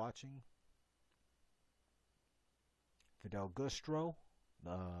Harmony watching. Fidel Gustro,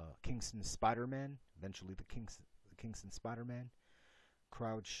 the Kingston Spider-Man, eventually the Kingston Spider-Man.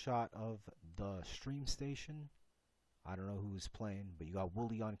 Crowd shot of the stream station. I don't know who's playing, but you got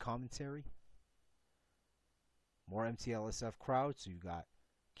Wooly on commentary. More MTLSF crowd, so you got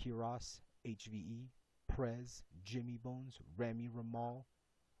Kiros, HVE, Prez, Jimmy Bones, Remy Ramal,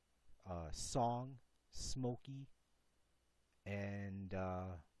 Song, Smokey, and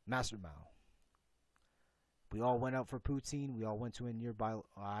Master Mao. We all went out for poutine. We all went to a nearby.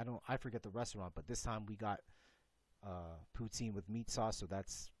 I forget the restaurant, but this time we got poutine with meat sauce. So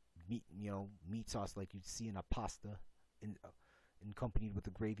that's meat, meat sauce like you'd see in a pasta, accompanied with the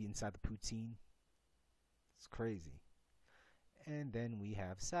gravy inside the poutine. It's crazy. And then we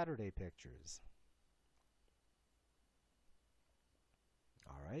have Saturday pictures.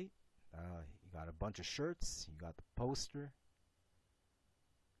 All right. You got a bunch of shirts. You got the poster.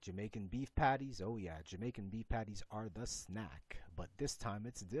 Jamaican beef patties. Oh yeah, Jamaican beef patties are the snack, but this time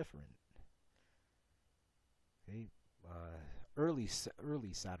it's different. Okay, early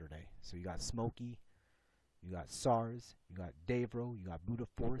Saturday. So you got Smokey, you got SARS, you got Davro, you got Buddha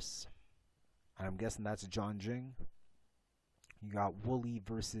Force. I'm guessing that's John Jing. You got Wooly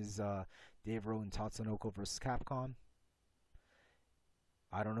versus Davro and Tatsunoko versus Capcom.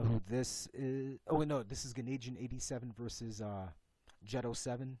 I don't know who this is. Oh no, this is Ganadian 87 versus Jetto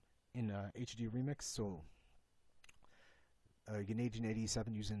 7 in HD remix. So Ganadian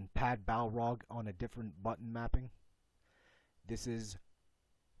 87 using Pad Balrog on a different button mapping. This is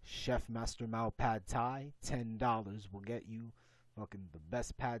Chef Master Mao Pad Thai. $10 will get you fucking the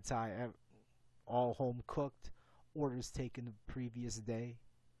best Pad Thai ever. All home cooked. Orders taken the previous day,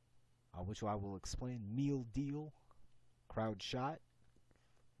 which I will explain. Meal deal. Crowd shot.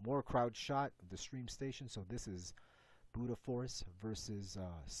 More crowd shot of the stream station. So this is Buddha Force versus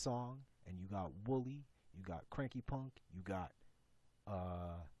Song, and you got Wooly, you got Cranky Punk, you got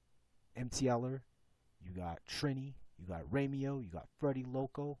MTLer, you got Trini, you got Ramio, you got Freddy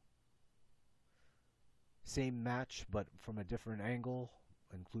Loco. Same match, but from a different angle,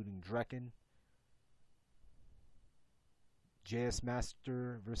 including Drekken. JS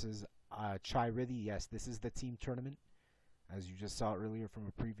Master versus Chirithia. Yes, this is the team tournament, as you just saw earlier from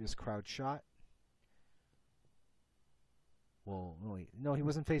a previous crowd shot. Well, no, he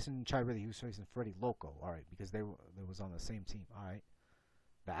wasn't facing Chirithia. He was facing Freddy Loco. All right, because they was on the same team. All right.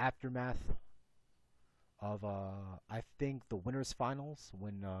 The aftermath of I think the winners finals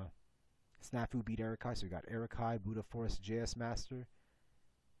when Snafu beat Erikai. So you got Erikai, Buddha Force, JS Master.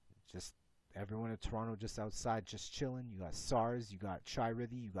 Just everyone in Toronto just outside, just chilling. You got SARS, you got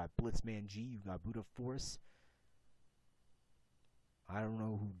Chirithia, you got Blitzman G, you got Buddha Force. I don't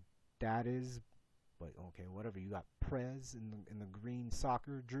know who that is. But okay, whatever. You got Prez in the green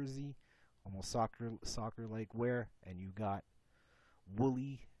soccer jersey, almost soccer like wear, and you got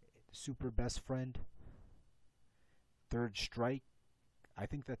Wooly, super best friend. Third Strike. I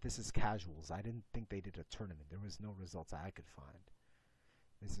think that this is casuals. I didn't think they did a tournament. There was no results I could find.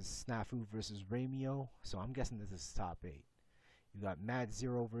 This is Snafu versus Ramio, so I'm guessing this is top 8. You got Mad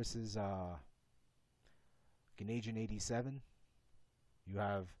Zero versus Ganadian 87. You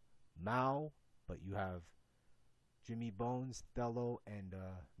have Mao. But you have Jimmy Bones, Thello, and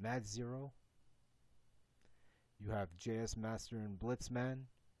Mad Zero. You have JS Master and Blitzman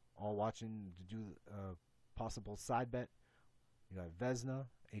all watching to do a possible side bet. You got Vesna,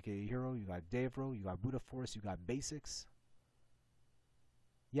 aka Hero. You got Davro. You got Buddha Force. You got Basics.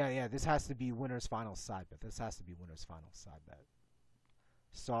 Yeah, this has to be winner's final side bet. This has to be winner's final side bet.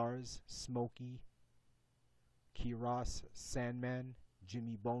 SARS, Smokey, Kiros, Sandman,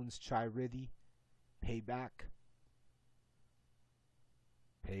 Jimmy Bones, Chiridi, Payback,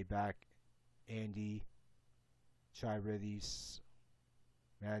 Andy, Chiridi,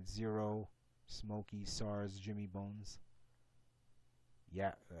 Mad Zero, Smokey, SARS, Jimmy Bones.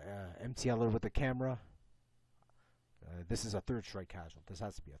 Yeah, MTLer with the camera. This is a third strike casual. This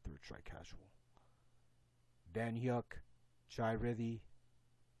has to be a third strike casual. Van Hyuk, Chiridi,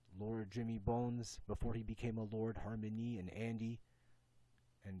 Lord Jimmy Bones before he became a Lord, Harmony and Andy,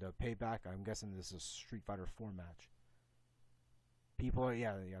 and Payback. I'm guessing this is a Street Fighter 4 match. People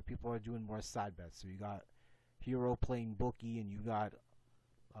are people are doing more side bets. So you got Hero playing bookie, and you got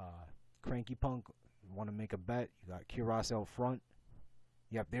Cranky Punk want to make a bet. You got Kiros out front.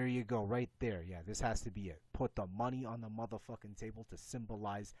 Yep, there you go, right there. Yeah, this has to be it. Put the money on the motherfucking table to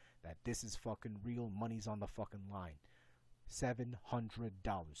symbolize that this is fucking real. Money's on the fucking line. $700.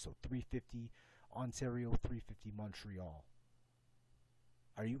 So $350 Ontario, $350 Montreal.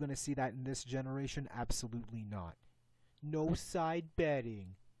 Are you going to see that in this generation? Absolutely not. No side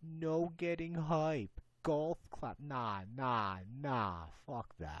betting. No getting hype. Golf clap. Nah.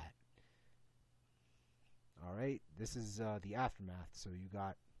 Fuck that. Alright, this is the aftermath. So you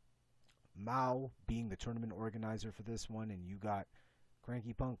got Mao being the tournament organizer for this one, and you got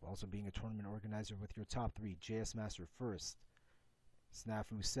Cranky Punk also being a tournament organizer with your top three. JS Master first,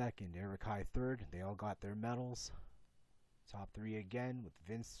 Snafu second, Eric High third. They all got their medals. Top three again with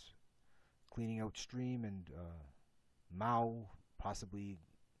Vince cleaning out stream, and Mao possibly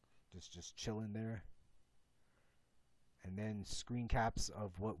just chilling there. And then screen caps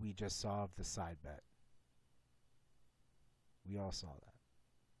of what we just saw of the side bet. We all saw that.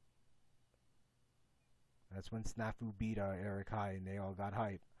 That's when Snafu beat Eric High and they all got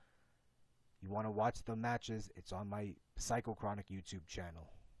hype. You want to watch the matches? It's on my Psychochronic YouTube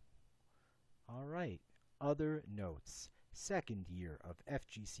channel. Alright, other notes. Second year of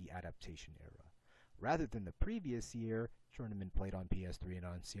FGC Adaptation Era. Rather than the previous year, tournament played on PS3 and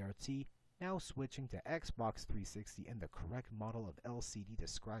on CRT, now switching to Xbox 360 and the correct model of LCD to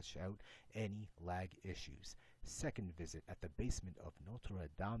scratch out any lag issues. Second visit at the basement of Notre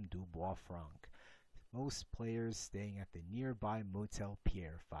Dame du Bois-Franc. Most players staying at the nearby Motel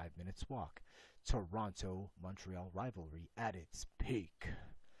Pierre, 5 minutes walk. Toronto-Montreal rivalry at its peak.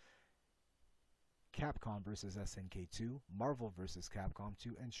 Capcom vs SNK2, Marvel vs Capcom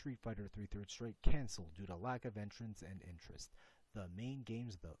 2, and Street Fighter 3 Third Strike cancelled due to lack of entrants and interest. The main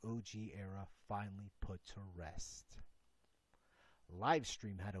games of the OG era finally put to rest.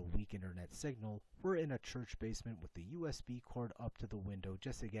 Livestream had a weak internet signal. We're in a church basement with the USB cord up to the window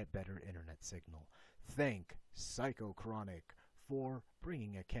just to get better internet signal. Thank Psychochronic for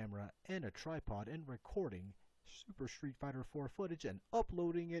bringing a camera and a tripod and recording Super Street Fighter 4 footage and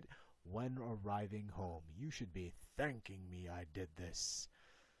uploading it when arriving home. You should be thanking me I did this.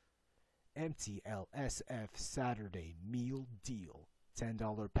 MTLSF Saturday Meal Deal.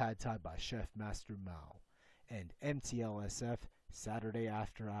 $10 pad thai by Chef Master Mao. And MTLSF Saturday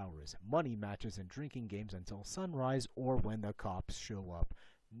After Hours. Money matches and drinking games until sunrise or when the cops show up.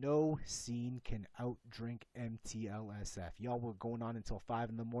 No scene can outdrink MTLSF. Y'all were going on until 5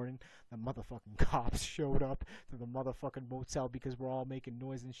 in the morning. The motherfucking cops showed up to the motherfucking motel because we're all making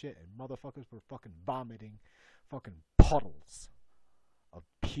noise and shit. And motherfuckers were fucking vomiting fucking puddles of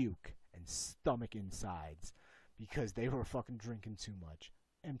puke and stomach insides because they were fucking drinking too much.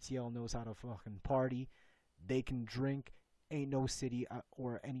 MTL knows how to fucking party. They can drink. Ain't no city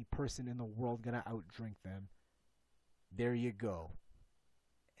or any person in the world gonna outdrink them. There you go.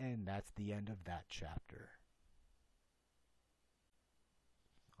 And that's the end of that chapter.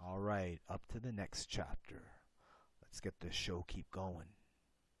 Alright, up to the next chapter. Let's get this show keep going.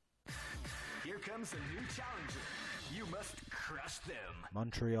 Here comes a new challenger. You must crush them.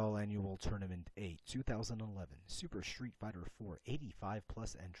 Montreal Annual Tournament 8, 2011. Super Street Fighter 4, 85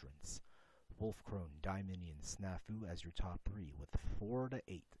 plus entrants. Wolfcrone, Daimonian, Snafu as your top three with 4 to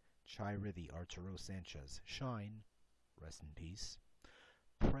 8. Chiridi, Arturo Sanchez, Shine, rest in peace.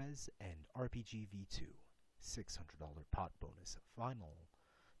 Prez and RPG V2, $600 pot bonus. Final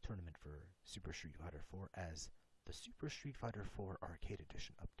tournament for Super Street Fighter 4 as the Super Street Fighter 4 Arcade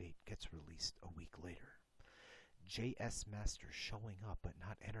Edition update gets released a week later. JS Master showing up but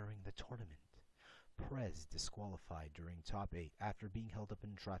not entering the tournament. Prez disqualified during top 8 after being held up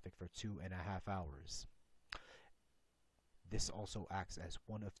in traffic for 2.5 hours. This also acts as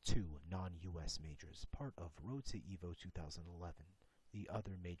one of 2 non-US majors, part of Road to Evo 2011, the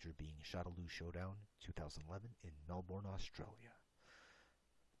other major being Shadaloo Showdown 2011 in Melbourne, Australia.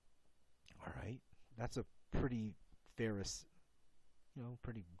 Alright, that's a pretty fair,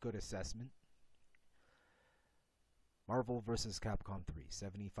 pretty good assessment. Marvel vs. Capcom 3,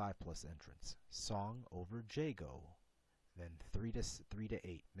 75 plus entrants. Song over Jago. Then 3 to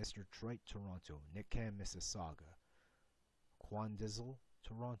 8. Mr. Trite, Toronto. Nick Cam, Mississauga. Quan Dizzle,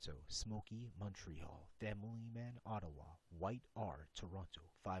 Toronto. Smokey, Montreal. Family Man, Ottawa. White R, Toronto.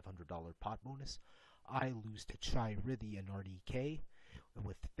 $500 pot bonus. I lose to Chai Rithy and RDK,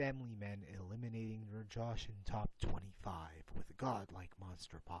 with Family Man eliminating Josh in top 25 with godlike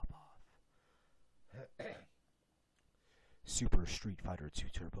Monster Pop-Off. Super Street Fighter 2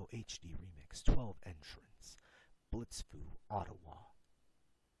 Turbo HD Remix, 12 entrants. Blitzfu, Ottawa.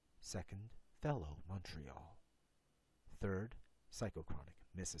 Second, Fellow, Montreal. Third, Psychochronic,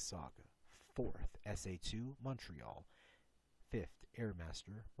 Mississauga. Fourth, SA2, Montreal. Fifth,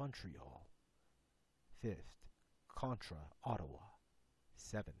 Airmaster, Montreal. Fifth, Contra, Ottawa.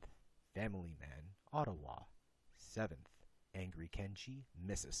 Seventh, Family Man, Ottawa. Seventh, Angry Kenji,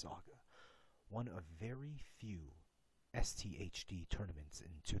 Mississauga. One of very few STHD tournaments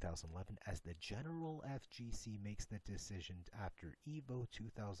in 2011, as the general FGC makes the decision after Evo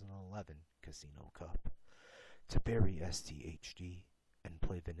 2011 Casino Cup to bury STHD and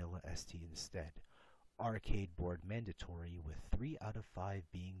play Vanilla ST instead. Arcade board mandatory, with 3 out of 5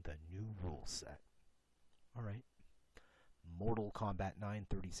 being the new rule set. Alright. Mortal Kombat 9,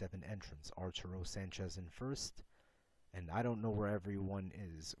 37 entrants. Arturo Sanchez in first. And I don't know where everyone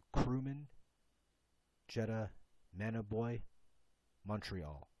is. Crewman, Jetta, Mana Boy,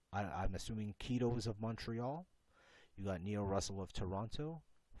 Montreal. I'm assuming Keto's of Montreal. You got Neo Russell of Toronto.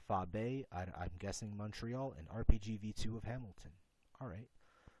 Fabe, I'm guessing Montreal. And RPG V2 of Hamilton. Alright.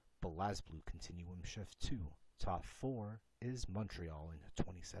 BlazBlue Continuum Shift 2. Top 4 is Montreal in a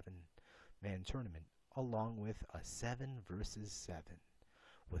 27-man tournament, along with a 7 versus 7,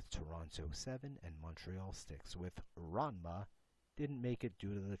 with Toronto 7 and Montreal 6, with Ranma didn't make it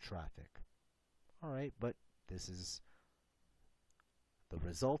due to the traffic. Alright, but this is the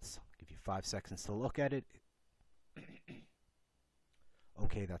results. I'll give you 5 seconds to look at it.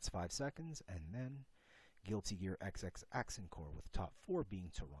 Okay, that's 5 seconds. And then Guilty Gear XX Axencore, with top 4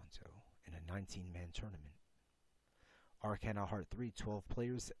 being Toronto in a 19-man tournament. Arcana Heart 3, 12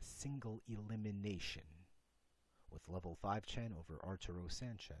 players, single elimination, with level 5 Chan over Arturo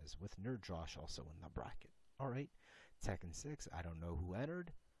Sanchez, with Nerd Josh also in the bracket. Alright, Tekken 6, I don't know who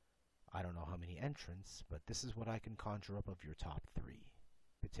entered. I don't know how many entrants, but this is what I can conjure up of your top 3.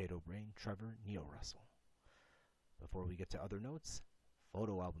 Potato Brain, Trevor, Neo Russell. Before we get to other notes,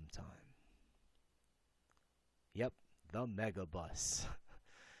 photo album time. Yep, the Mega Bus.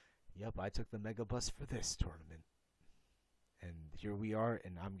 Yep, I took the Mega Bus for this tournament. And here we are,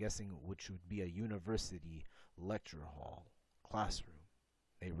 and I'm guessing which would be a university lecture hall, classroom.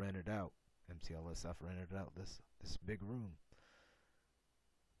 They rented out, MTLSF rented out this big room.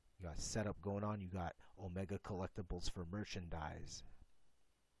 You got setup going on. You got Omega collectibles for merchandise.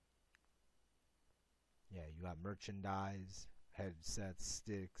 Yeah, you got merchandise, headsets,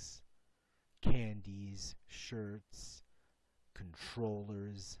 sticks, candies, shirts,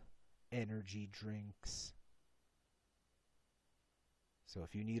 controllers, energy drinks. So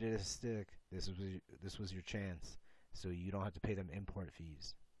if you needed a stick, this was your chance. So you don't have to pay them import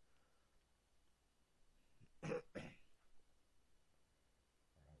fees.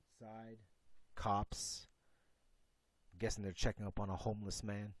 Outside, cops. I'm guessing they're checking up on a homeless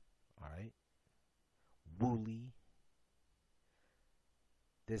man. Alright. Wooly.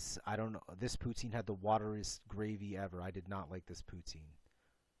 This, I don't know. This poutine had the wateriest gravy ever. I did not like this poutine.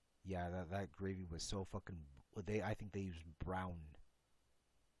 Yeah, that gravy was so fucking... I think they used brown.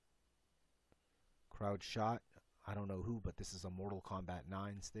 Crowd shot. I don't know who, but this is a Mortal Kombat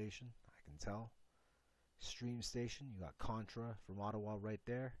 9 station. I can tell. Stream station. You got Contra from Ottawa right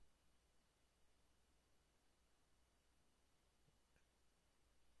there.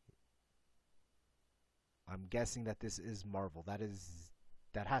 I'm guessing that this is Marvel. That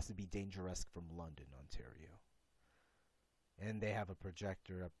has to be Dangeresque from London, Ontario. And they have a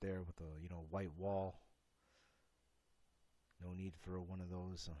projector up there with a white wall. No need for one of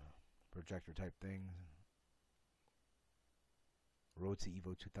those projector type things. Road to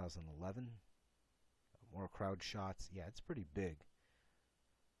Evo 2011. More crowd shots. Yeah, it's pretty big.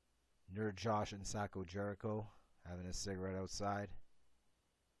 Nerd Josh and Sacco Jericho having a cigarette outside.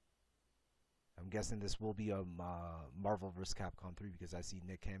 I'm guessing this will be a Marvel vs. Capcom 3 because I see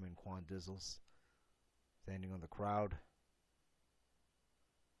Nick Cam and Quan Dizzles standing on the crowd.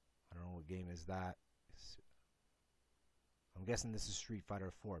 game is that? I'm guessing this is Street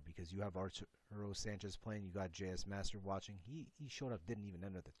Fighter 4 because you have Arturo Sanchez playing. You got JS Master watching. He showed up, didn't even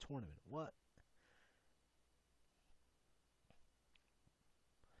enter the tournament. What?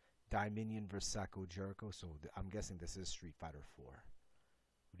 Dominion versus Sacco Jericho. So I'm guessing this is Street Fighter 4.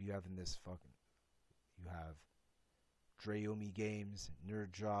 What do you have in this fucking? You have Drayomi Games,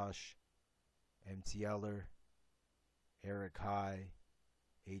 Nerd Josh, MTLer, Eric High,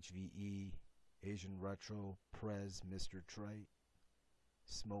 HVE, Asian Retro, Prez, Mr. Trite,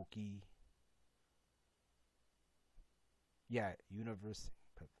 Smokey. Yeah,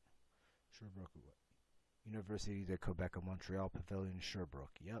 Sherbrooke. University de Quebec of Montreal Pavilion,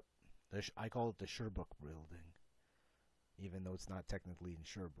 Sherbrooke. Yep. I call it the Sherbrooke building, even though it's not technically in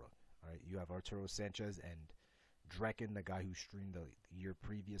Sherbrooke. Alright, you have Arturo Sanchez and Drekken, the guy who streamed the year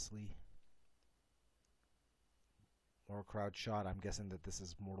previously. More crowd shot. I'm guessing that this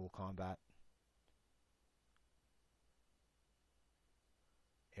is Mortal Kombat.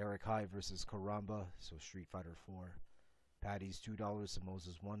 Eric High versus Karamba, so Street Fighter 4. Patties $2,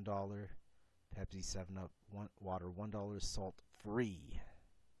 samosas $1, Pepsi 7-Up water $1, salt free.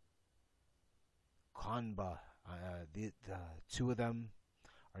 Kanba, the two of them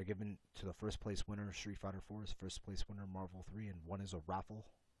are given to the first place winner. Street Fighter 4 is first place winner, Marvel 3, and one is a raffle.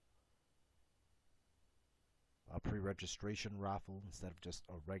 A pre-registration raffle instead of just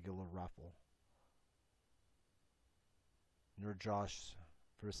a regular raffle. Nerd Josh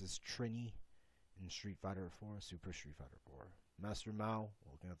versus Trini in Street Fighter 4, Super Street Fighter 4. Master Mao,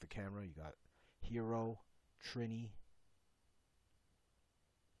 looking at the camera, you got Hero, Trini,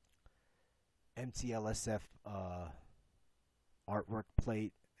 MTLSF artwork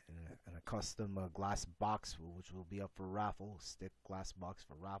plate, and a custom glass box, which will be up for raffle. Stick glass box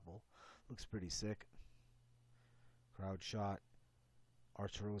for raffle. Looks pretty sick. Crowd shot.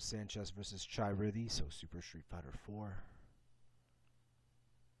 Arturo Sanchez versus Rarity, so Super Street Fighter 4.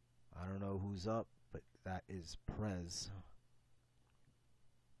 I don't know who's up, but that is Prez.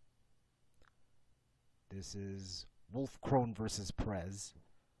 This is Wolf Crone versus Prez.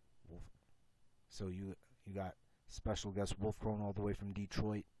 So you got special guest Wolf Crone all the way from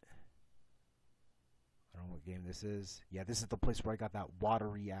Detroit. I don't know what game this is. Yeah, this is the place where I got that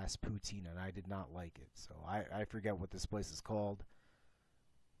watery ass poutine and I did not like it. So I forget what this place is called.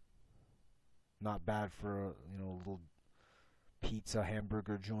 Not bad for a little pizza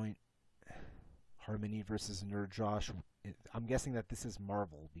hamburger joint. Harmony versus Nerd Josh. I'm guessing that this is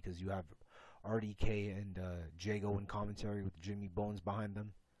Marvel because you have RDK and Jago in commentary with Jimmy Bones behind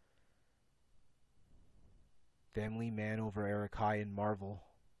them. Family Man over Eric High in Marvel.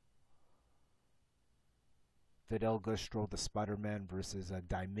 Fidel Gustro, the Spider-Man versus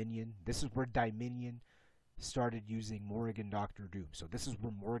Dominion. This is where Dominion started using Morrigan Doctor Doom. So this is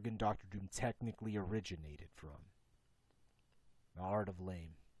where Morrigan Doctor Doom technically originated from. The Art of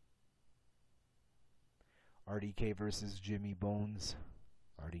Lame. RDK versus Jimmy Bones.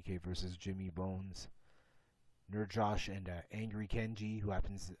 RDK versus Jimmy Bones. Nerd Josh and Angry Kenji, who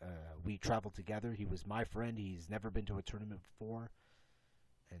happens, we traveled together. He was my friend. He's never been to a tournament before.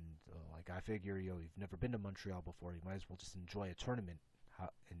 And I figure, you've never been to Montreal before. You might as well just enjoy a tournament.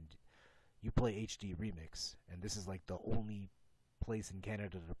 And you play HD Remix. And this is like the only place in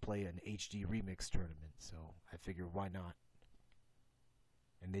Canada to play an HD Remix tournament. So I figure, why not?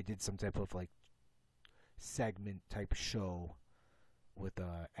 And they did some type of segment type show with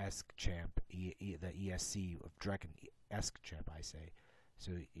Esk Champ, the ESC of Drekken, Esk Champ, I say.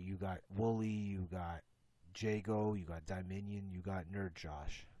 So you got Wooly, you got Jago, you got Dominion, you got Nerd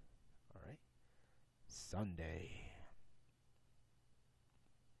Josh. Alright. Sunday.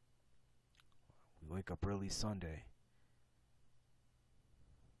 We wake up early Sunday.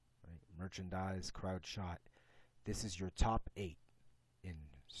 Right. Merchandise, crowd shot. This is your top 8 in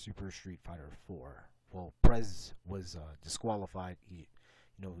Super Street Fighter 4. Well, Prez was disqualified. He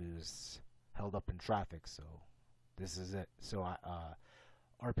was held up in traffic, so this is it. So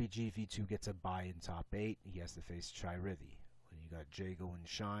RPG V2 gets a bye in top 8. He has to face Chirithie. You got Jago and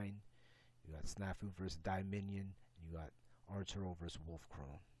Shine. You got Snafu versus Dominion. You got Arturo versus Wolf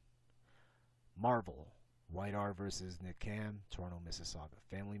Crone. Marvel. White R versus Nick Cam, Toronto, Mississauga.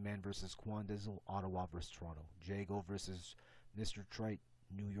 Family Man versus Quan Dizzle, Ottawa versus Toronto. Jago versus Mr. Trite,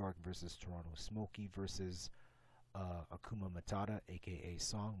 New York versus Toronto. Smokey versus Akuma Matata, aka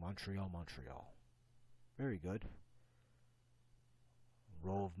Song, Montreal. Very good.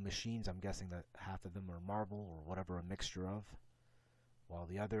 Row of machines, I'm guessing that half of them are Marvel or whatever, a mixture of. While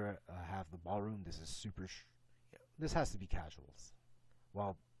the other half the ballroom, this is super. This has to be casuals.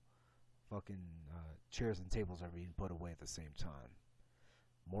 While fucking chairs and tables are being put away at the same time.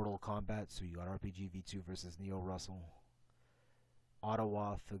 Mortal Kombat, so you got RPG V2 versus Neo Russell.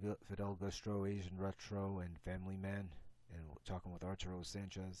 Ottawa, Fidel Gustro, Asian Retro, and Family Man. And we're talking with Arturo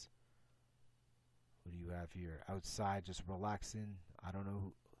Sanchez. What do you have here? Outside, just relaxing. I don't know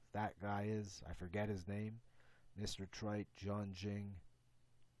who that guy is. I forget his name. Mr. Trite, John Jing,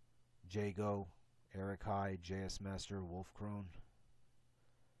 Jago, Eric High, JS Master, Wolf Crone.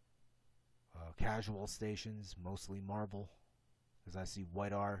 Casual stations, mostly Marvel. Because I see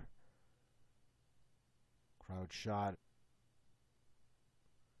White R. Crowd Shot.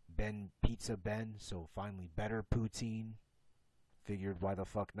 Pizza Ben, so finally better poutine. Figured why the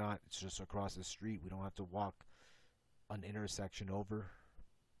fuck not? It's just across the street. We don't have to walk an intersection over.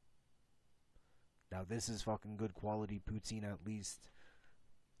 Now this is fucking good quality poutine at least.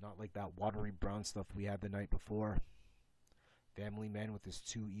 Not like that watery brown stuff we had the night before. Family Man with his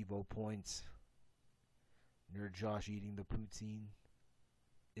 2 Evo points. Nerd Josh eating the poutine.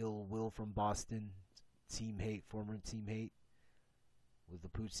 Ill Will from Boston. Team Hate, former Team Hate. With the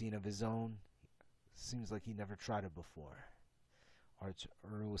poutine of his own. Seems like he never tried it before.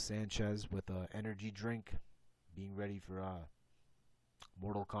 Arturo Sanchez with an energy drink. Being ready for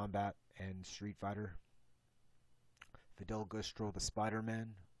Mortal Kombat and Street Fighter. Fidel Gustro, the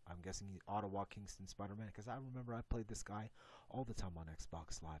Spider-Man. I'm guessing he's Ottawa Kingston Spider-Man. Because I remember I played this guy all the time on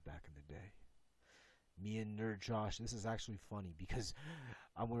Xbox Live back in the day. Me and Nerd Josh, this is actually funny because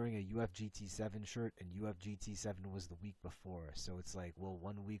I'm wearing a UFGT7 shirt and UFGT7 was the week before. So it's like, well,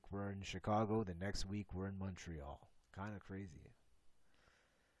 1 week we're in Chicago, the next week we're in Montreal. Kind of crazy.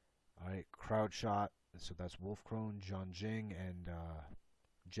 Alright, Crowd Shot. So that's Wolf Crone, John Jing, and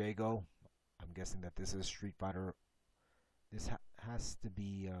Jago. I'm guessing that this is Street Fighter. This has to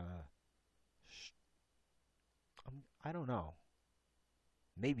be, I don't know.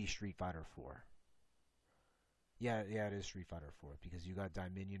 Maybe Street Fighter 4. Yeah, it is Street Fighter 4 because you got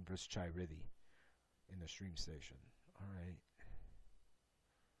Dominion versus Chai-Ridi in the stream station. Alright.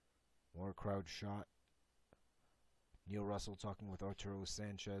 More Crowd Shot. Neil Russell talking with Arturo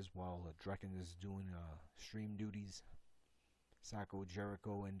Sanchez while Drekken is doing stream duties. Sacco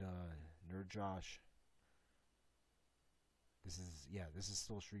Jericho and Nerd Josh. This is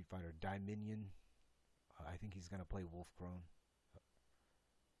still Street Fighter. Dominion. I think he's gonna play Wolf Crone.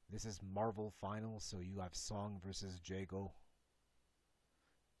 This is Marvel Finals, so you have Song versus Jago.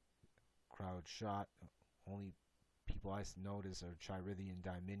 Crowd Shot. Only people I notice are Chai-Ridi and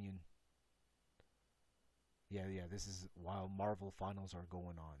Dominion. Yeah, this is while Marvel Finals are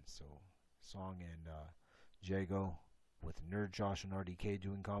going on. So, Song and Jago with Nerd Josh and RDK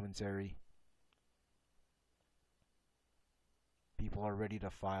doing commentary. People are ready to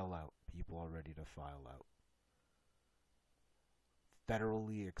file out.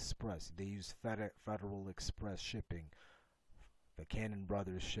 Federally Express. They use Federal Express shipping. The Cannon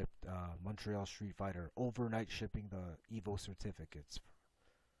Brothers shipped Montreal Street Fighter overnight shipping the Evo certificates.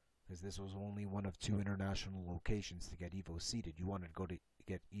 Because this was only one of 2 international locations to get Evo seated. You wanted to go to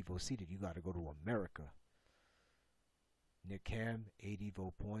get Evo seated, you got to go to America. Nick Ham, 8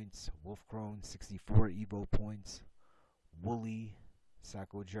 Evo points. Wolf Crone, 64 Evo points. Wooly,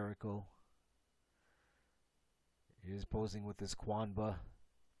 Sacco Jericho. He is posing with this Kwanba,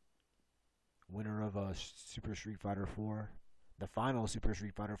 winner of Super Street Fighter 4, the final Super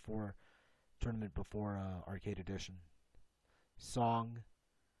Street Fighter 4 tournament before Arcade Edition. Song,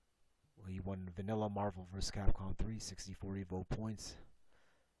 well, he won Vanilla Marvel vs. Capcom 3, 64 Evo points.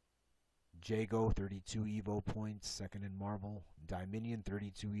 Jago, 32 Evo points, second in Marvel. Dominion,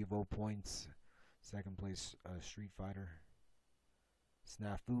 32 Evo points, second place Street Fighter.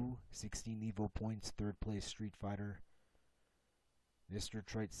 Snafu, 16 Evo points, third place Street Fighter. Mr.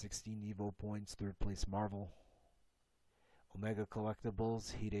 Trite, 16 Evo points, third place Marvel. Omega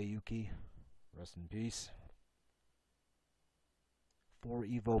Collectibles, Hideyuki, rest in peace. 4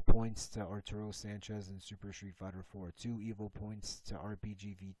 Evo points to Arturo Sanchez in Super Street Fighter 4. 2 Evo points to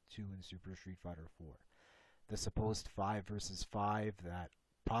RPG V2 in Super Street Fighter 4. The supposed 5 versus 5 that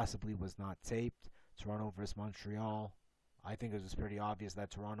possibly was not taped. Toronto versus Montreal. I think it was pretty obvious that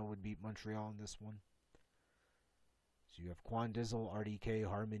Toronto would beat Montreal in this one. So you have Quandizzle, RDK,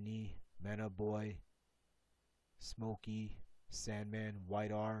 Harmony, Mana Boy, Smokey, Sandman,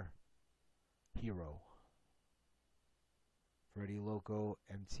 White R, Hero, Freddy Loco,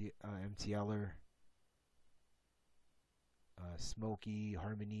 MTLer, Smokey,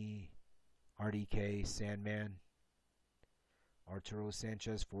 Harmony, RDK, Sandman, Arturo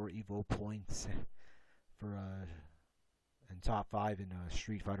Sanchez, 4 Evo points for and top 5 in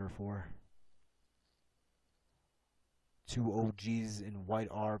Street Fighter 4. 2 OGs in White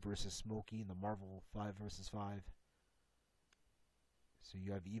R versus Smokey in the Marvel 5 versus 5. So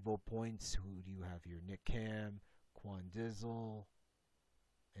you have Evo points. Who do you have here? Nick Cam, Quan Dizzle,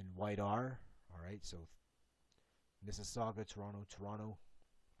 and White R. All right, so Mississauga, Toronto,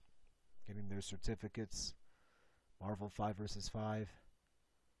 getting their certificates. Marvel 5 versus 5.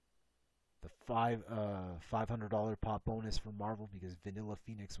 The $500 pop bonus for Marvel because Vanilla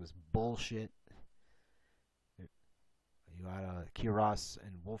Phoenix was bullshit. You had Kiros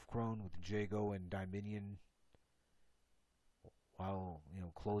and Wolfcrone with Jago and Dominion. While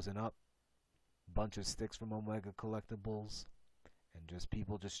closing up, bunch of sticks from Omega Collectibles, and just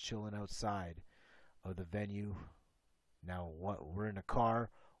people just chilling outside of the venue. Now we're in a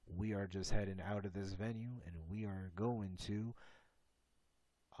car. We are just heading out of this venue, and we are going to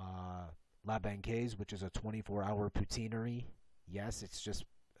La Banquise, which is a 24-hour poutineery. Yes, it's just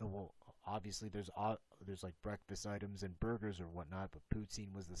obviously there's like breakfast items and burgers or whatnot, but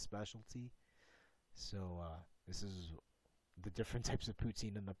poutine was the specialty. So this is the different types of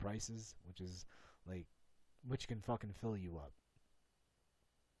poutine and the prices, which can fucking fill you up.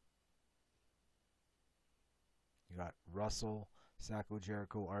 You got Russell, Sacco,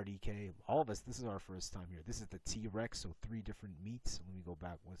 Jericho, RDK. All of us, this is our first time here. This is the T-Rex, so 3 different meats. Let me go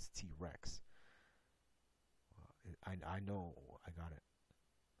back. What's T-Rex? I know. I got it.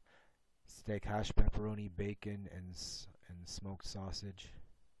 Steak, hash, pepperoni, bacon, and smoked sausage.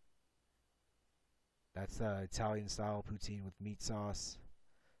 That's the Italian-style poutine with meat sauce.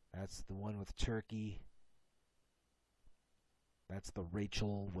 That's the one with turkey. That's the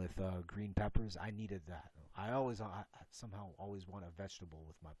Rachel with green peppers. I needed that. I somehow always want a vegetable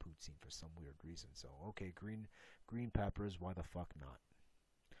with my poutine for some weird reason. So, okay, green peppers, why the fuck not?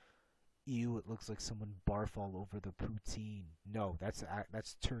 Ew, it looks like someone barf all over the poutine. No, that's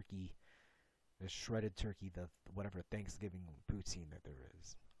turkey. The shredded turkey, the whatever Thanksgiving poutine that there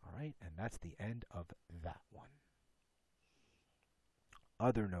is. Alright, and that's the end of that one.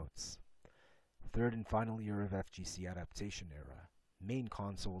 Other notes. 3rd and final year of FGC Adaptation Era. Main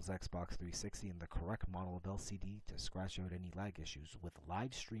consoles Xbox 360 and the correct model of LCD to scratch out any lag issues with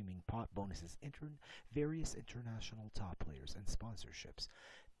live streaming pot bonuses, various international top players and sponsorships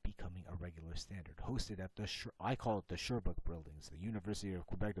becoming a regular standard. Hosted at I call it the Sherbrooke Buildings, the University of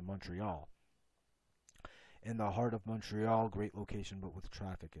Quebec de Montreal. In the heart of Montreal, great location but with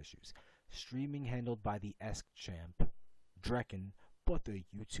traffic issues. Streaming handled by the ESC-champ, Drekken, but the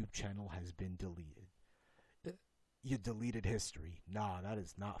YouTube channel has been deleted. You deleted history. Nah, that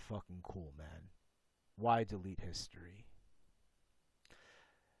is not fucking cool, man. Why delete history?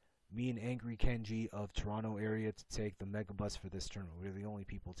 Me and Angry Kenji of Toronto area to take the Megabus for this tournament. We're the only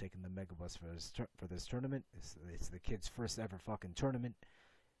people taking the Megabus for this tournament. It's the kids' first ever fucking tournament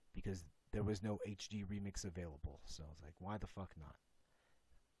because there was no HD remix available. So I was like, why the fuck not?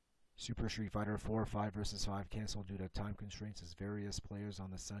 Super Street Fighter 4 5 vs 5 canceled due to time constraints as various players on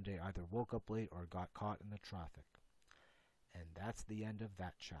the Sunday either woke up late or got caught in the traffic. And that's the end of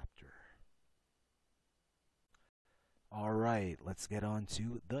that chapter. Alright, let's get on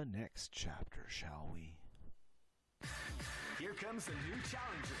to the next chapter, shall we? Here comes a new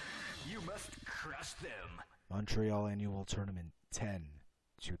challenger. You must crush them. Montreal Annual Tournament 10,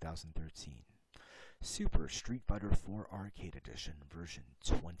 2013. Super Street Fighter 4 Arcade Edition version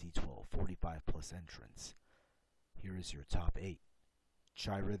 2012, 45 plus entrants. Here is your top 8.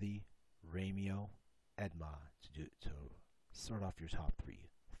 Chirity, Ramio, Edma to start off your top 3.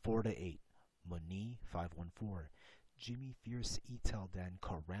 4 to 8. Moni 514. Jimmy Fierce, Italdan,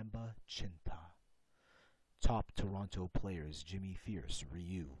 Karamba, Chinta. Top Toronto players: Jimmy Fierce,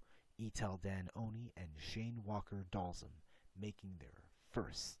 Ryu, Italdan, Oni, and Shane Walker Dalzum, making their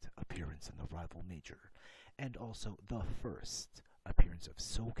first appearance in the rival major, and also the first appearance of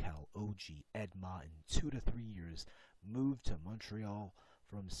SoCal OG Edma in 2 to 3 years, moved to Montreal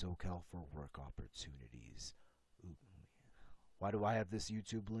from SoCal for work opportunities. Ooh. Why do I have this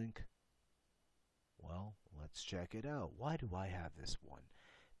YouTube link? Well, let's check it out. Why do I have this one?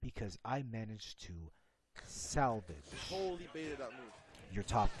 Because I managed to salvage Totally baited that move. your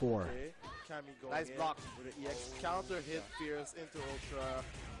top 4. Okay. Cammy going Nice in block. with an EX. Counter hit Fierce into Ultra.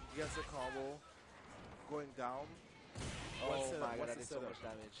 Gets a combo. Going down. Oh What's my god, what's that the did so setup? much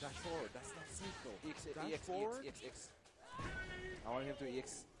damage. Dash forward. That's not safe though. Dash EX, forward. EX. I want him to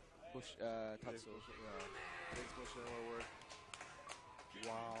EX push Tatsu. Next motion will work.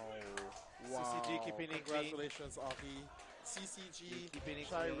 Wow. CCG keeping it Congratulations, Aki. CCG, Keeping it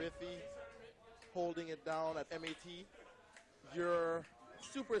Shai clean. Rithi, holding it down at MAT. Your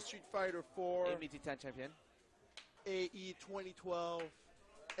Super Street Fighter 4 MET 10 champion. AE 2012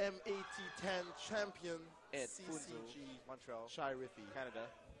 MAT 10 champion At CCG Montreal, Shai Rithi. Canada.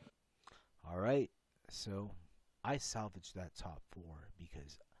 Alright, so I salvaged that top 4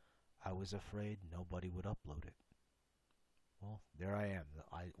 because I was afraid nobody would upload it. Well, there I am.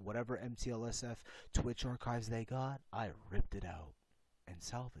 Whatever MTLSF Twitch archives they got, I ripped it out and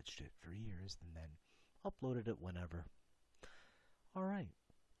salvaged it for years and then uploaded it whenever. Alright.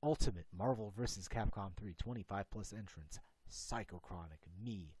 Ultimate Marvel vs. Capcom 3 25 plus entrants. Psychochronic,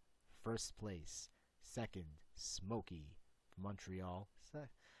 me, first place. Second, Smokey from Montreal.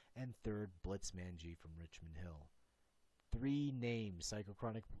 And third, Blitzman-G from Richmond Hill. 3 names,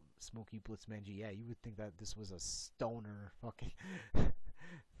 Psychochronic, Smokey, Blitzman-G. Yeah, you would think that this was a stoner fucking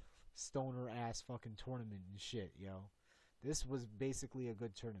stoner ass fucking tournament and shit, yo. This was basically a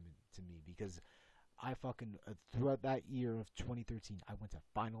good tournament to me because I fucking throughout that year of 2013, I went to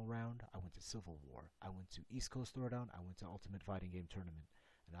Final Round, I went to Civil War, I went to East Coast Throwdown, I went to Ultimate Fighting Game Tournament,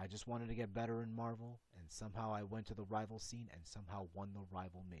 and I just wanted to get better in Marvel, and somehow I went to the rival scene and somehow won the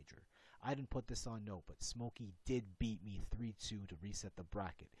rival major. I didn't put this on note, but Smokey did beat me 3-2 to reset the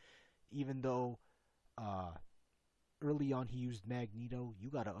bracket. Even though early on he used Magneto,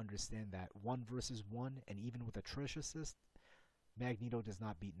 you gotta understand that 1 versus 1, and even with a Trish assist, Magneto does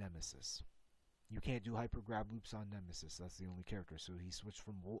not beat Nemesis. You can't do hyper grab loops on Nemesis. That's the only character. So he switched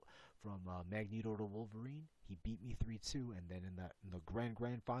from Magneto to Wolverine. He beat me 3-2, and then in the grand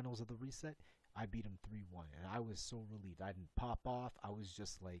finals of the reset, I beat him 3-1, and I was so relieved. I didn't pop off. I was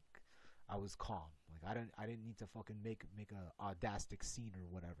just like, I was calm. Like I didn't need to fucking make a audastic scene or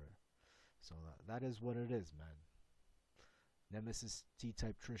whatever. So that is what it is, man. Nemesis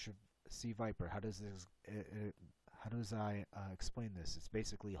T-type Trish C Viper. How does I explain this? It's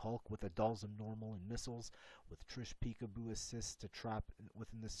basically Hulk with a Dalsum normal and missiles, with Trish Peekaboo assist to trap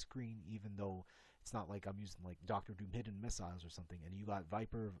within the screen, even though it's not like I'm using like Doctor Doom hidden missiles or something. And you got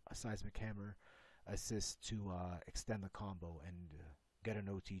Viper a seismic hammer assist to extend the combo and get an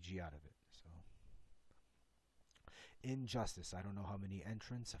OTG out of it. So Injustice. I don't know how many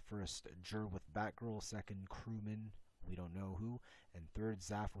entrants. First, Jur with Batgirl. Second, Crewman. We don't know who. And third,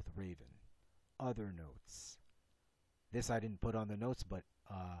 Zaf with Raven. Other notes. This I didn't put on the notes, but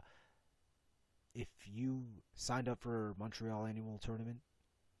if you signed up for Montreal Annual Tournament,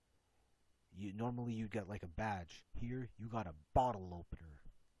 normally you'd get like a badge. Here, you got a bottle opener.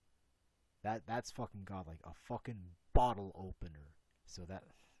 That's fucking godlike. A fucking bottle opener. So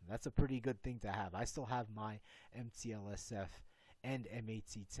that's a pretty good thing to have. I still have my MTLSF and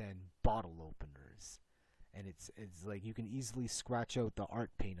MAT10 bottle openers. And it's like you can easily scratch out the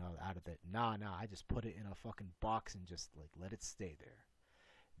art paint out of it. Nah, I just put it in a fucking box and just like let it stay there.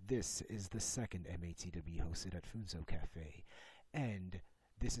 This is the second MAT to be hosted at Funzo Cafe, and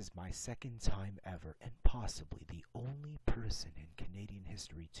this is my second time ever, and possibly the only person in Canadian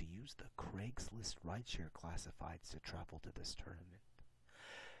history to use the Craigslist rideshare classifieds to travel to this tournament.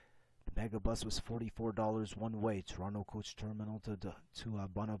 The Megabus was $44 one way, Toronto Coach Terminal to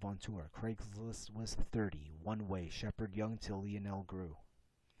Bonaventure. Craigslist was $30 one way, Shepherd Young to Lionel Grew,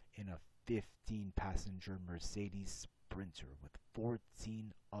 in a 15-passenger Mercedes Sprinter with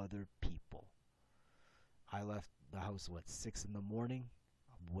 14 other people. I left the house 6 in the morning,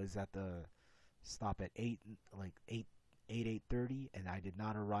 was at the stop at 8:30, and I did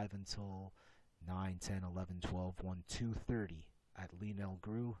not arrive until 9, 10, 11, 12, 1, 2:30 at Lionel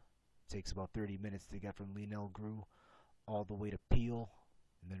Grew. Takes about 30 minutes to get from Lionel Grew all the way to Peel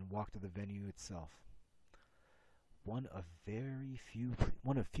and then walk to the venue itself. One of few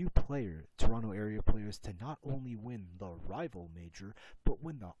Toronto area players to not only win the rival major, but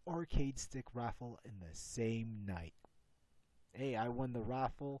win the arcade stick raffle in the same night. Hey, I won the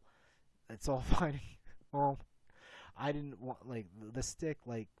raffle. It's all fine. I didn't want the stick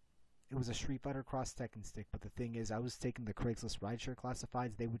it was a Street Fighter Cross Tekken stick, but the thing is, I was taking the Craigslist rideshare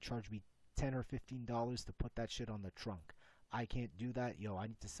classifieds. They would charge me $10 or $15 to put that shit on the trunk. I can't do that. I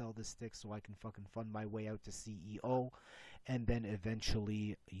need to sell this stick so I can fucking fund my way out to CEO, and then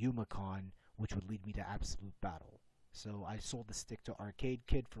eventually Yumacon, which would lead me to Absolute Battle. So I sold the stick to Arcade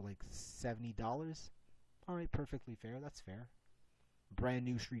Kid for $70. Alright, perfectly fair. That's fair. Brand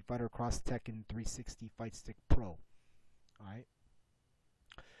new Street Fighter Cross Tekken 360 Fight Stick Pro. Alright.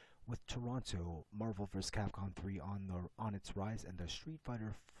 With Toronto, Marvel vs. Capcom 3 on its rise and the Street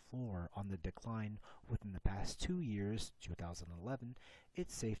Fighter floor on the decline within the past 2 years, 2011,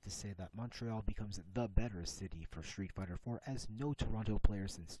 it's safe to say that Montreal becomes the better city for Street Fighter 4, as no Toronto player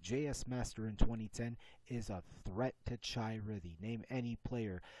since JS Master in 2010 is a threat to Chai Rithi. Name any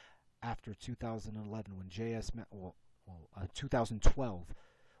player after 2011 when 2012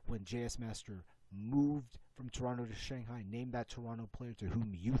 when JS Master moved from Toronto to Shanghai. Name that Toronto player to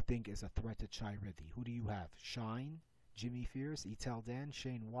whom you think is a threat to Chai Rithi. Who do you have? Shine, Jimmy Fierce, Etal Dan,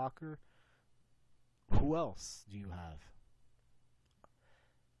 Shane Walker. Who else do you have?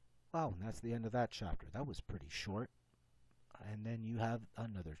 Wow, and that's the end of that chapter. That was pretty short. And then you have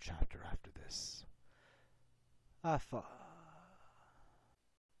another chapter after this.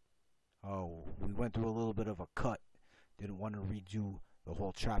 Oh, we went through a little bit of a cut. Didn't want to redo the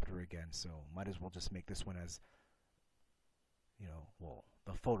whole chapter again, so might as well just make this one as,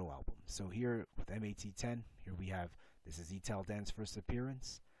 the photo album. So here with MAT-10, here we have, this is Ital Dan's first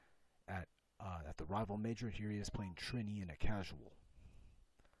appearance at the rival major. Here he is playing Trini in a casual.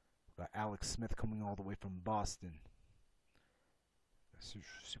 Got Alex Smith coming all the way from Boston.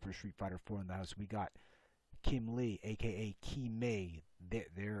 Super Street Fighter 4 in the house. We got Kim Lee, aka Kim May,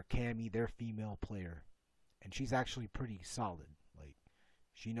 their Cammy, their female player, and she's actually pretty solid. Like,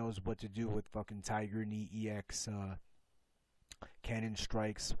 she knows what to do with fucking Tiger Knee, EX, cannon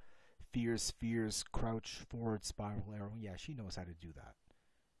strikes, fierce, crouch forward, spiral arrow. Yeah, she knows how to do that.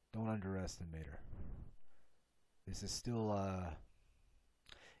 Don't underestimate her. This is still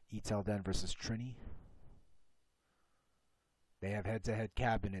Ital Dan versus Trini. They have head-to-head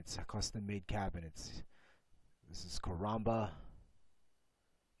cabinets, custom-made cabinets. This is Karamba.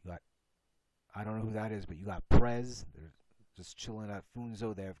 You got, I don't know who that is, but you got Prez. They're just chilling at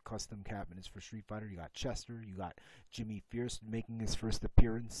Funzo. They have custom cabinets for Street Fighter. You got Chester. You got Jimmy Fierce making his first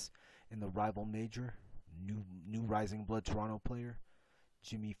appearance in the rival major. New Rising Blood Toronto player.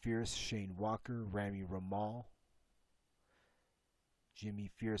 Jimmy Fierce, Shane Walker, Rami Ramal.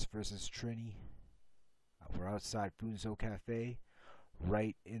 Jimmy Fierce versus Trini. We're outside Funzo Cafe,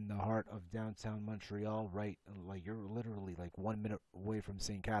 right in the heart of downtown Montreal. Right, like you're literally like 1 minute away from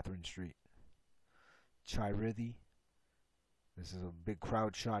St. Catherine Street. Rarity. This is a big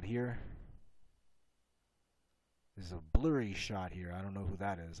crowd shot here. This is a blurry shot here. I don't know who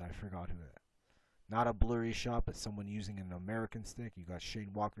that is. I forgot who that. Not a blurry shot, but someone using an American stick. You got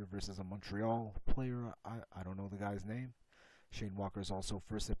Shane Walker versus a Montreal player. I don't know the guy's name. Shane Walker's also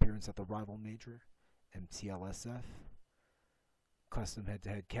first appearance at the rival major. MTLSF, custom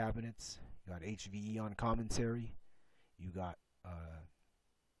head-to-head cabinets. You got HVE on commentary. You got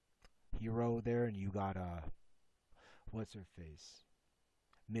Hero there, and you got what's her face,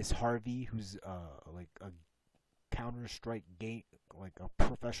 Miss Harvey, who's like a Counter-Strike game, like a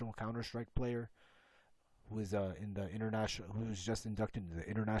professional Counter-Strike player, who is in the international, who's just inducted into the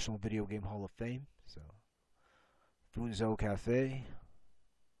International Video Game Hall of Fame. So Funzo Cafe.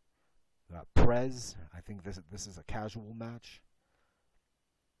 Got Prez. I think this is a casual match.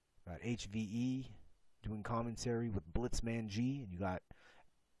 Got HVE doing commentary with Blitzman G, and you got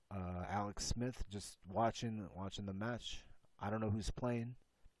Alex Smith just watching the match. I don't know who's playing.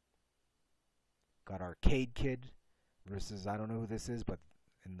 Got Arcade Kid versus, I don't know who this is, but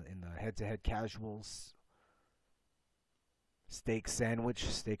in the head-to-head casuals, steak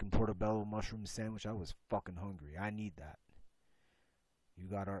and portobello mushroom sandwich. I was fucking hungry. I need that. You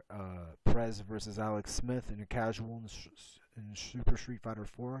got our Prez versus Alex Smith in a casual in Super Street Fighter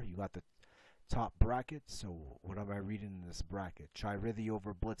 4. You got the top bracket. So what am I reading in this bracket? Chirithia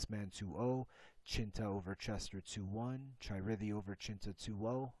over Blitzman 2-0. Chinta over Chester 2-1. Chirithia over Chinta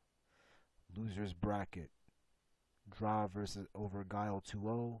 2-0. Losers bracket. Draw versus over Guile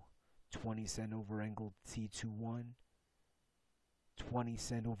 2-0. 20 Cent over Engel T 2-1. 20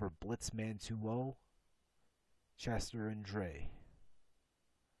 Cent over Blitzman 2-0. Chester and Dre.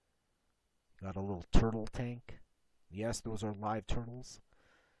 Got a little turtle tank. Yes, those are live turtles.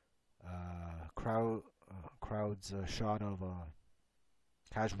 Crowd's shot of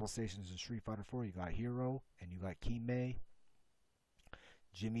casual stations in Street Fighter 4. You got Hero and you got Kime.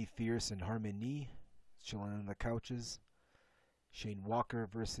 Jimmy Fierce and Harmony chilling on the couches. Shane Walker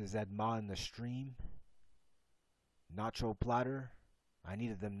versus Edma in the stream. Nacho platter. I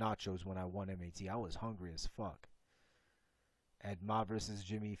needed them nachos when I won MAT. I was hungry as fuck. Edma versus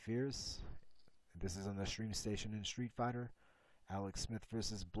Jimmy Fierce. This is on the stream station in Street Fighter. Alex Smith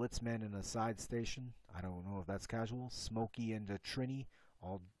versus Blitzman in a side station. I don't know if that's casual. Smokey and Trini.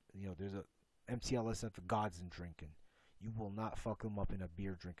 There's a MTLSF gods in drinking. You will not fuck them up in a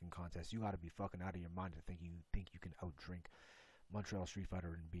beer drinking contest. You got to be fucking out of your mind to think you can outdrink Montreal Street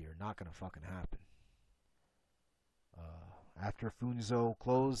Fighter in beer. Not gonna fucking happen. After Funzo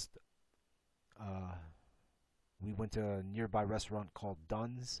closed, we went to a nearby restaurant called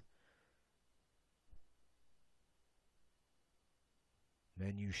Dunn's.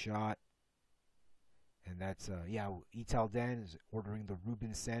 Menu shot. And that's, Ital Dan is ordering the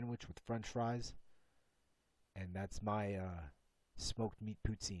Reuben sandwich with french fries. And that's my smoked meat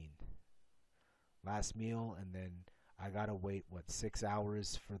poutine. Last meal, and then I gotta wait, 6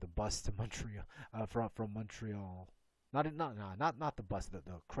 hours for the bus to Montreal, from Montreal Not the bus, the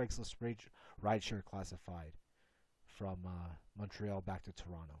Craigslist rideshare classified from Montreal back to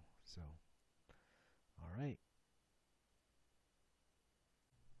Toronto. So, all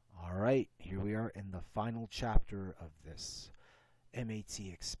right, here we are in the final chapter of this MAT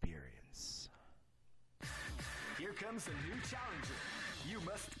experience. Here comes a new challenger. You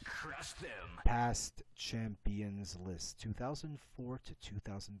must crush them. Past champions list 2004 to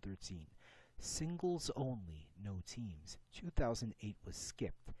 2013. Singles only, no teams. 2008 was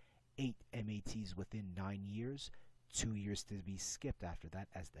skipped. 8 MATs within 9 years. 2 years to be skipped after that,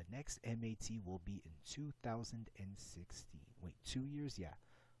 as the next MAT will be in 2016. Wait, 2 years? Yeah.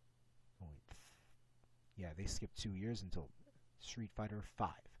 Yeah, they skipped 2 years until Street Fighter 5.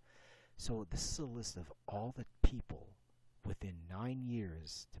 So this is a list of all the people within 9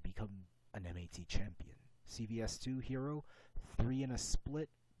 years to become an MAT champion. CVS2 Hero, 3 in a split,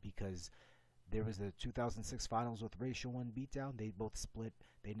 because there was the 2006 finals with Ratio 1 beatdown. They both split.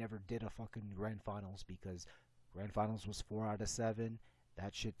 They never did a fucking grand finals because grand finals was 4 out of 7.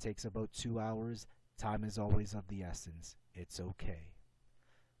 That shit takes about 2 hours. Time is always of the essence. It's okay.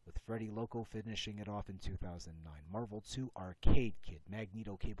 With Freddy Loco finishing it off in 2009. Marvel 2 Arcade Kid,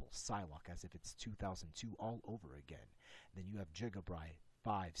 Magneto Cable, Psylocke, as if it's 2002 all over again. Then you have Gigabry,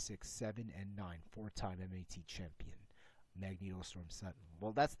 5, 6, 7, and 9, 4-time MAT champion. Magneto Storm Sentinel.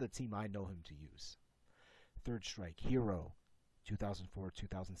 Well, that's the team I know him to use. Third Strike, Hero,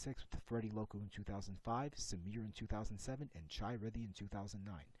 2004-2006, with Freddy Loco in 2005, Samir in 2007, and Chai Reddy in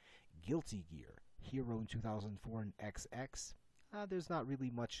 2009. Guilty Gear, Hero in 2004 and XX. There's not really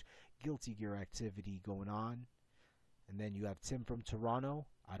much Guilty Gear activity going on. And then you have Tim from Toronto.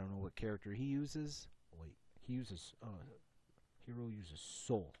 I don't know what character he uses. Wait, he uses... Hero uses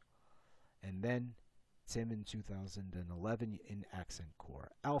Soul. And then Tim in 2011 in Accent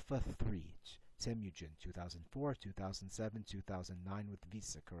Core. Alpha 3, Tim Eugen, 2004, 2007, 2009 with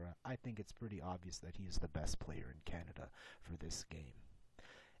V-Sakura. I think it's pretty obvious that he is the best player in Canada for this game.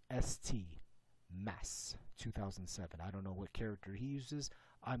 ST Mass, 2007. I don't know what character he uses.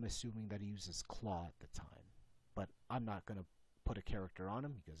 I'm assuming that he uses Claw at the time. But I'm not going to put a character on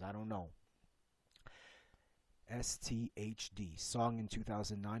him because I don't know. STHD, Song in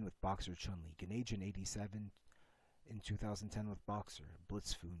 2009 with Boxer Chun-Li. Grenade in 87 in 2010 with Boxer.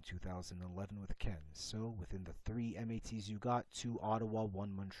 Blitzfu in 2011 with Ken. So, within the 3 MATs you got, 2 Ottawa,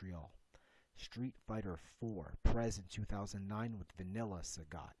 1 Montreal. Street Fighter 4, Prez in 2009 with Vanilla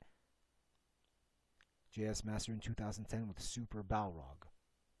Sagat. JS Master in 2010 with Super Balrog.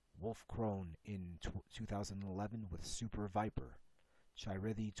 Wolf Crone in 2011 with Super Viper.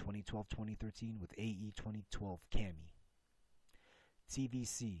 Chiridi 2012-2013 with AE 2012 Cammy.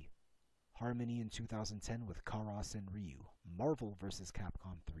 TVC Harmony in 2010 with Karas and Ryu. Marvel vs.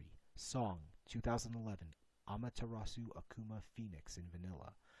 Capcom 3. Song 2011 Amaterasu Akuma Phoenix in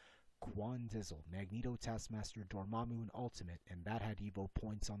Vanilla. Quan Dizzle, Magneto Taskmaster Dormammu in Ultimate, and that had Evo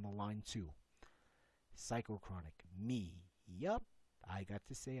points on the line too. Psychochronic, me, yup, I got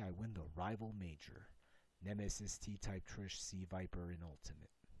to say I win the rival major. Nemesis T-Type Trish C Viper in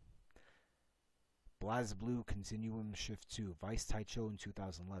Ultimate. BlazBlue Continuum Shift 2, Vice Taicho in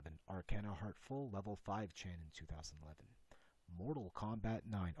 2011, Arcana Heartful Level 5 Chan in 2011. Mortal Kombat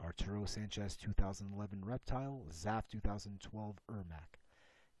 9, Arturo Sanchez 2011 Reptile, Zaf 2012 Ermac.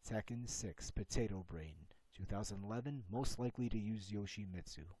 Tekken 6, Potato Brain, 2011, most likely to use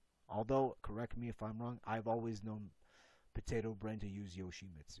Yoshimitsu. Although, correct me if I'm wrong, I've always known Potato Brain to use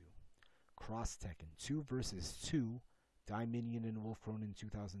Yoshimitsu. Cross Tekken 2 vs 2, Daiminion and Wolfcrone in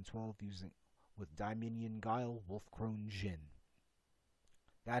 2012 with Daiminion Guile, Wolfcrone Jin.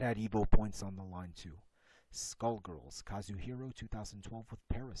 That had Evo points on the line too. Skullgirls, Kazuhiro 2012 with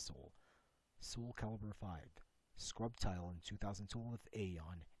Parasol, Soul Calibur 5. Scrub Tile in 2012 with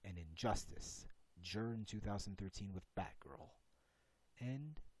Aeon, and Injustice, Jur in 2013 with Batgirl,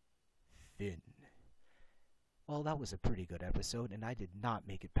 and Finn. Well, that was a pretty good episode, and I did not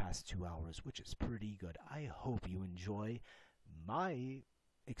make it past 2 hours, which is pretty good. I hope you enjoy my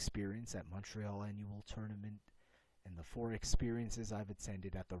experience at Montreal Annual Tournament and the 4 experiences I've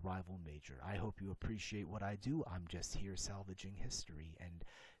attended at the rival major. I hope you appreciate what I do. I'm just here salvaging history, and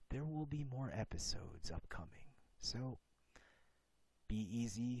there will be more episodes upcoming. So, be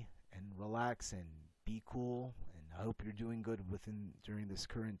easy and relax and be cool, and I hope you're doing good during this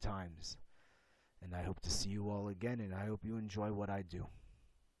current times. And I hope to see you all again, and I hope you enjoy what I do.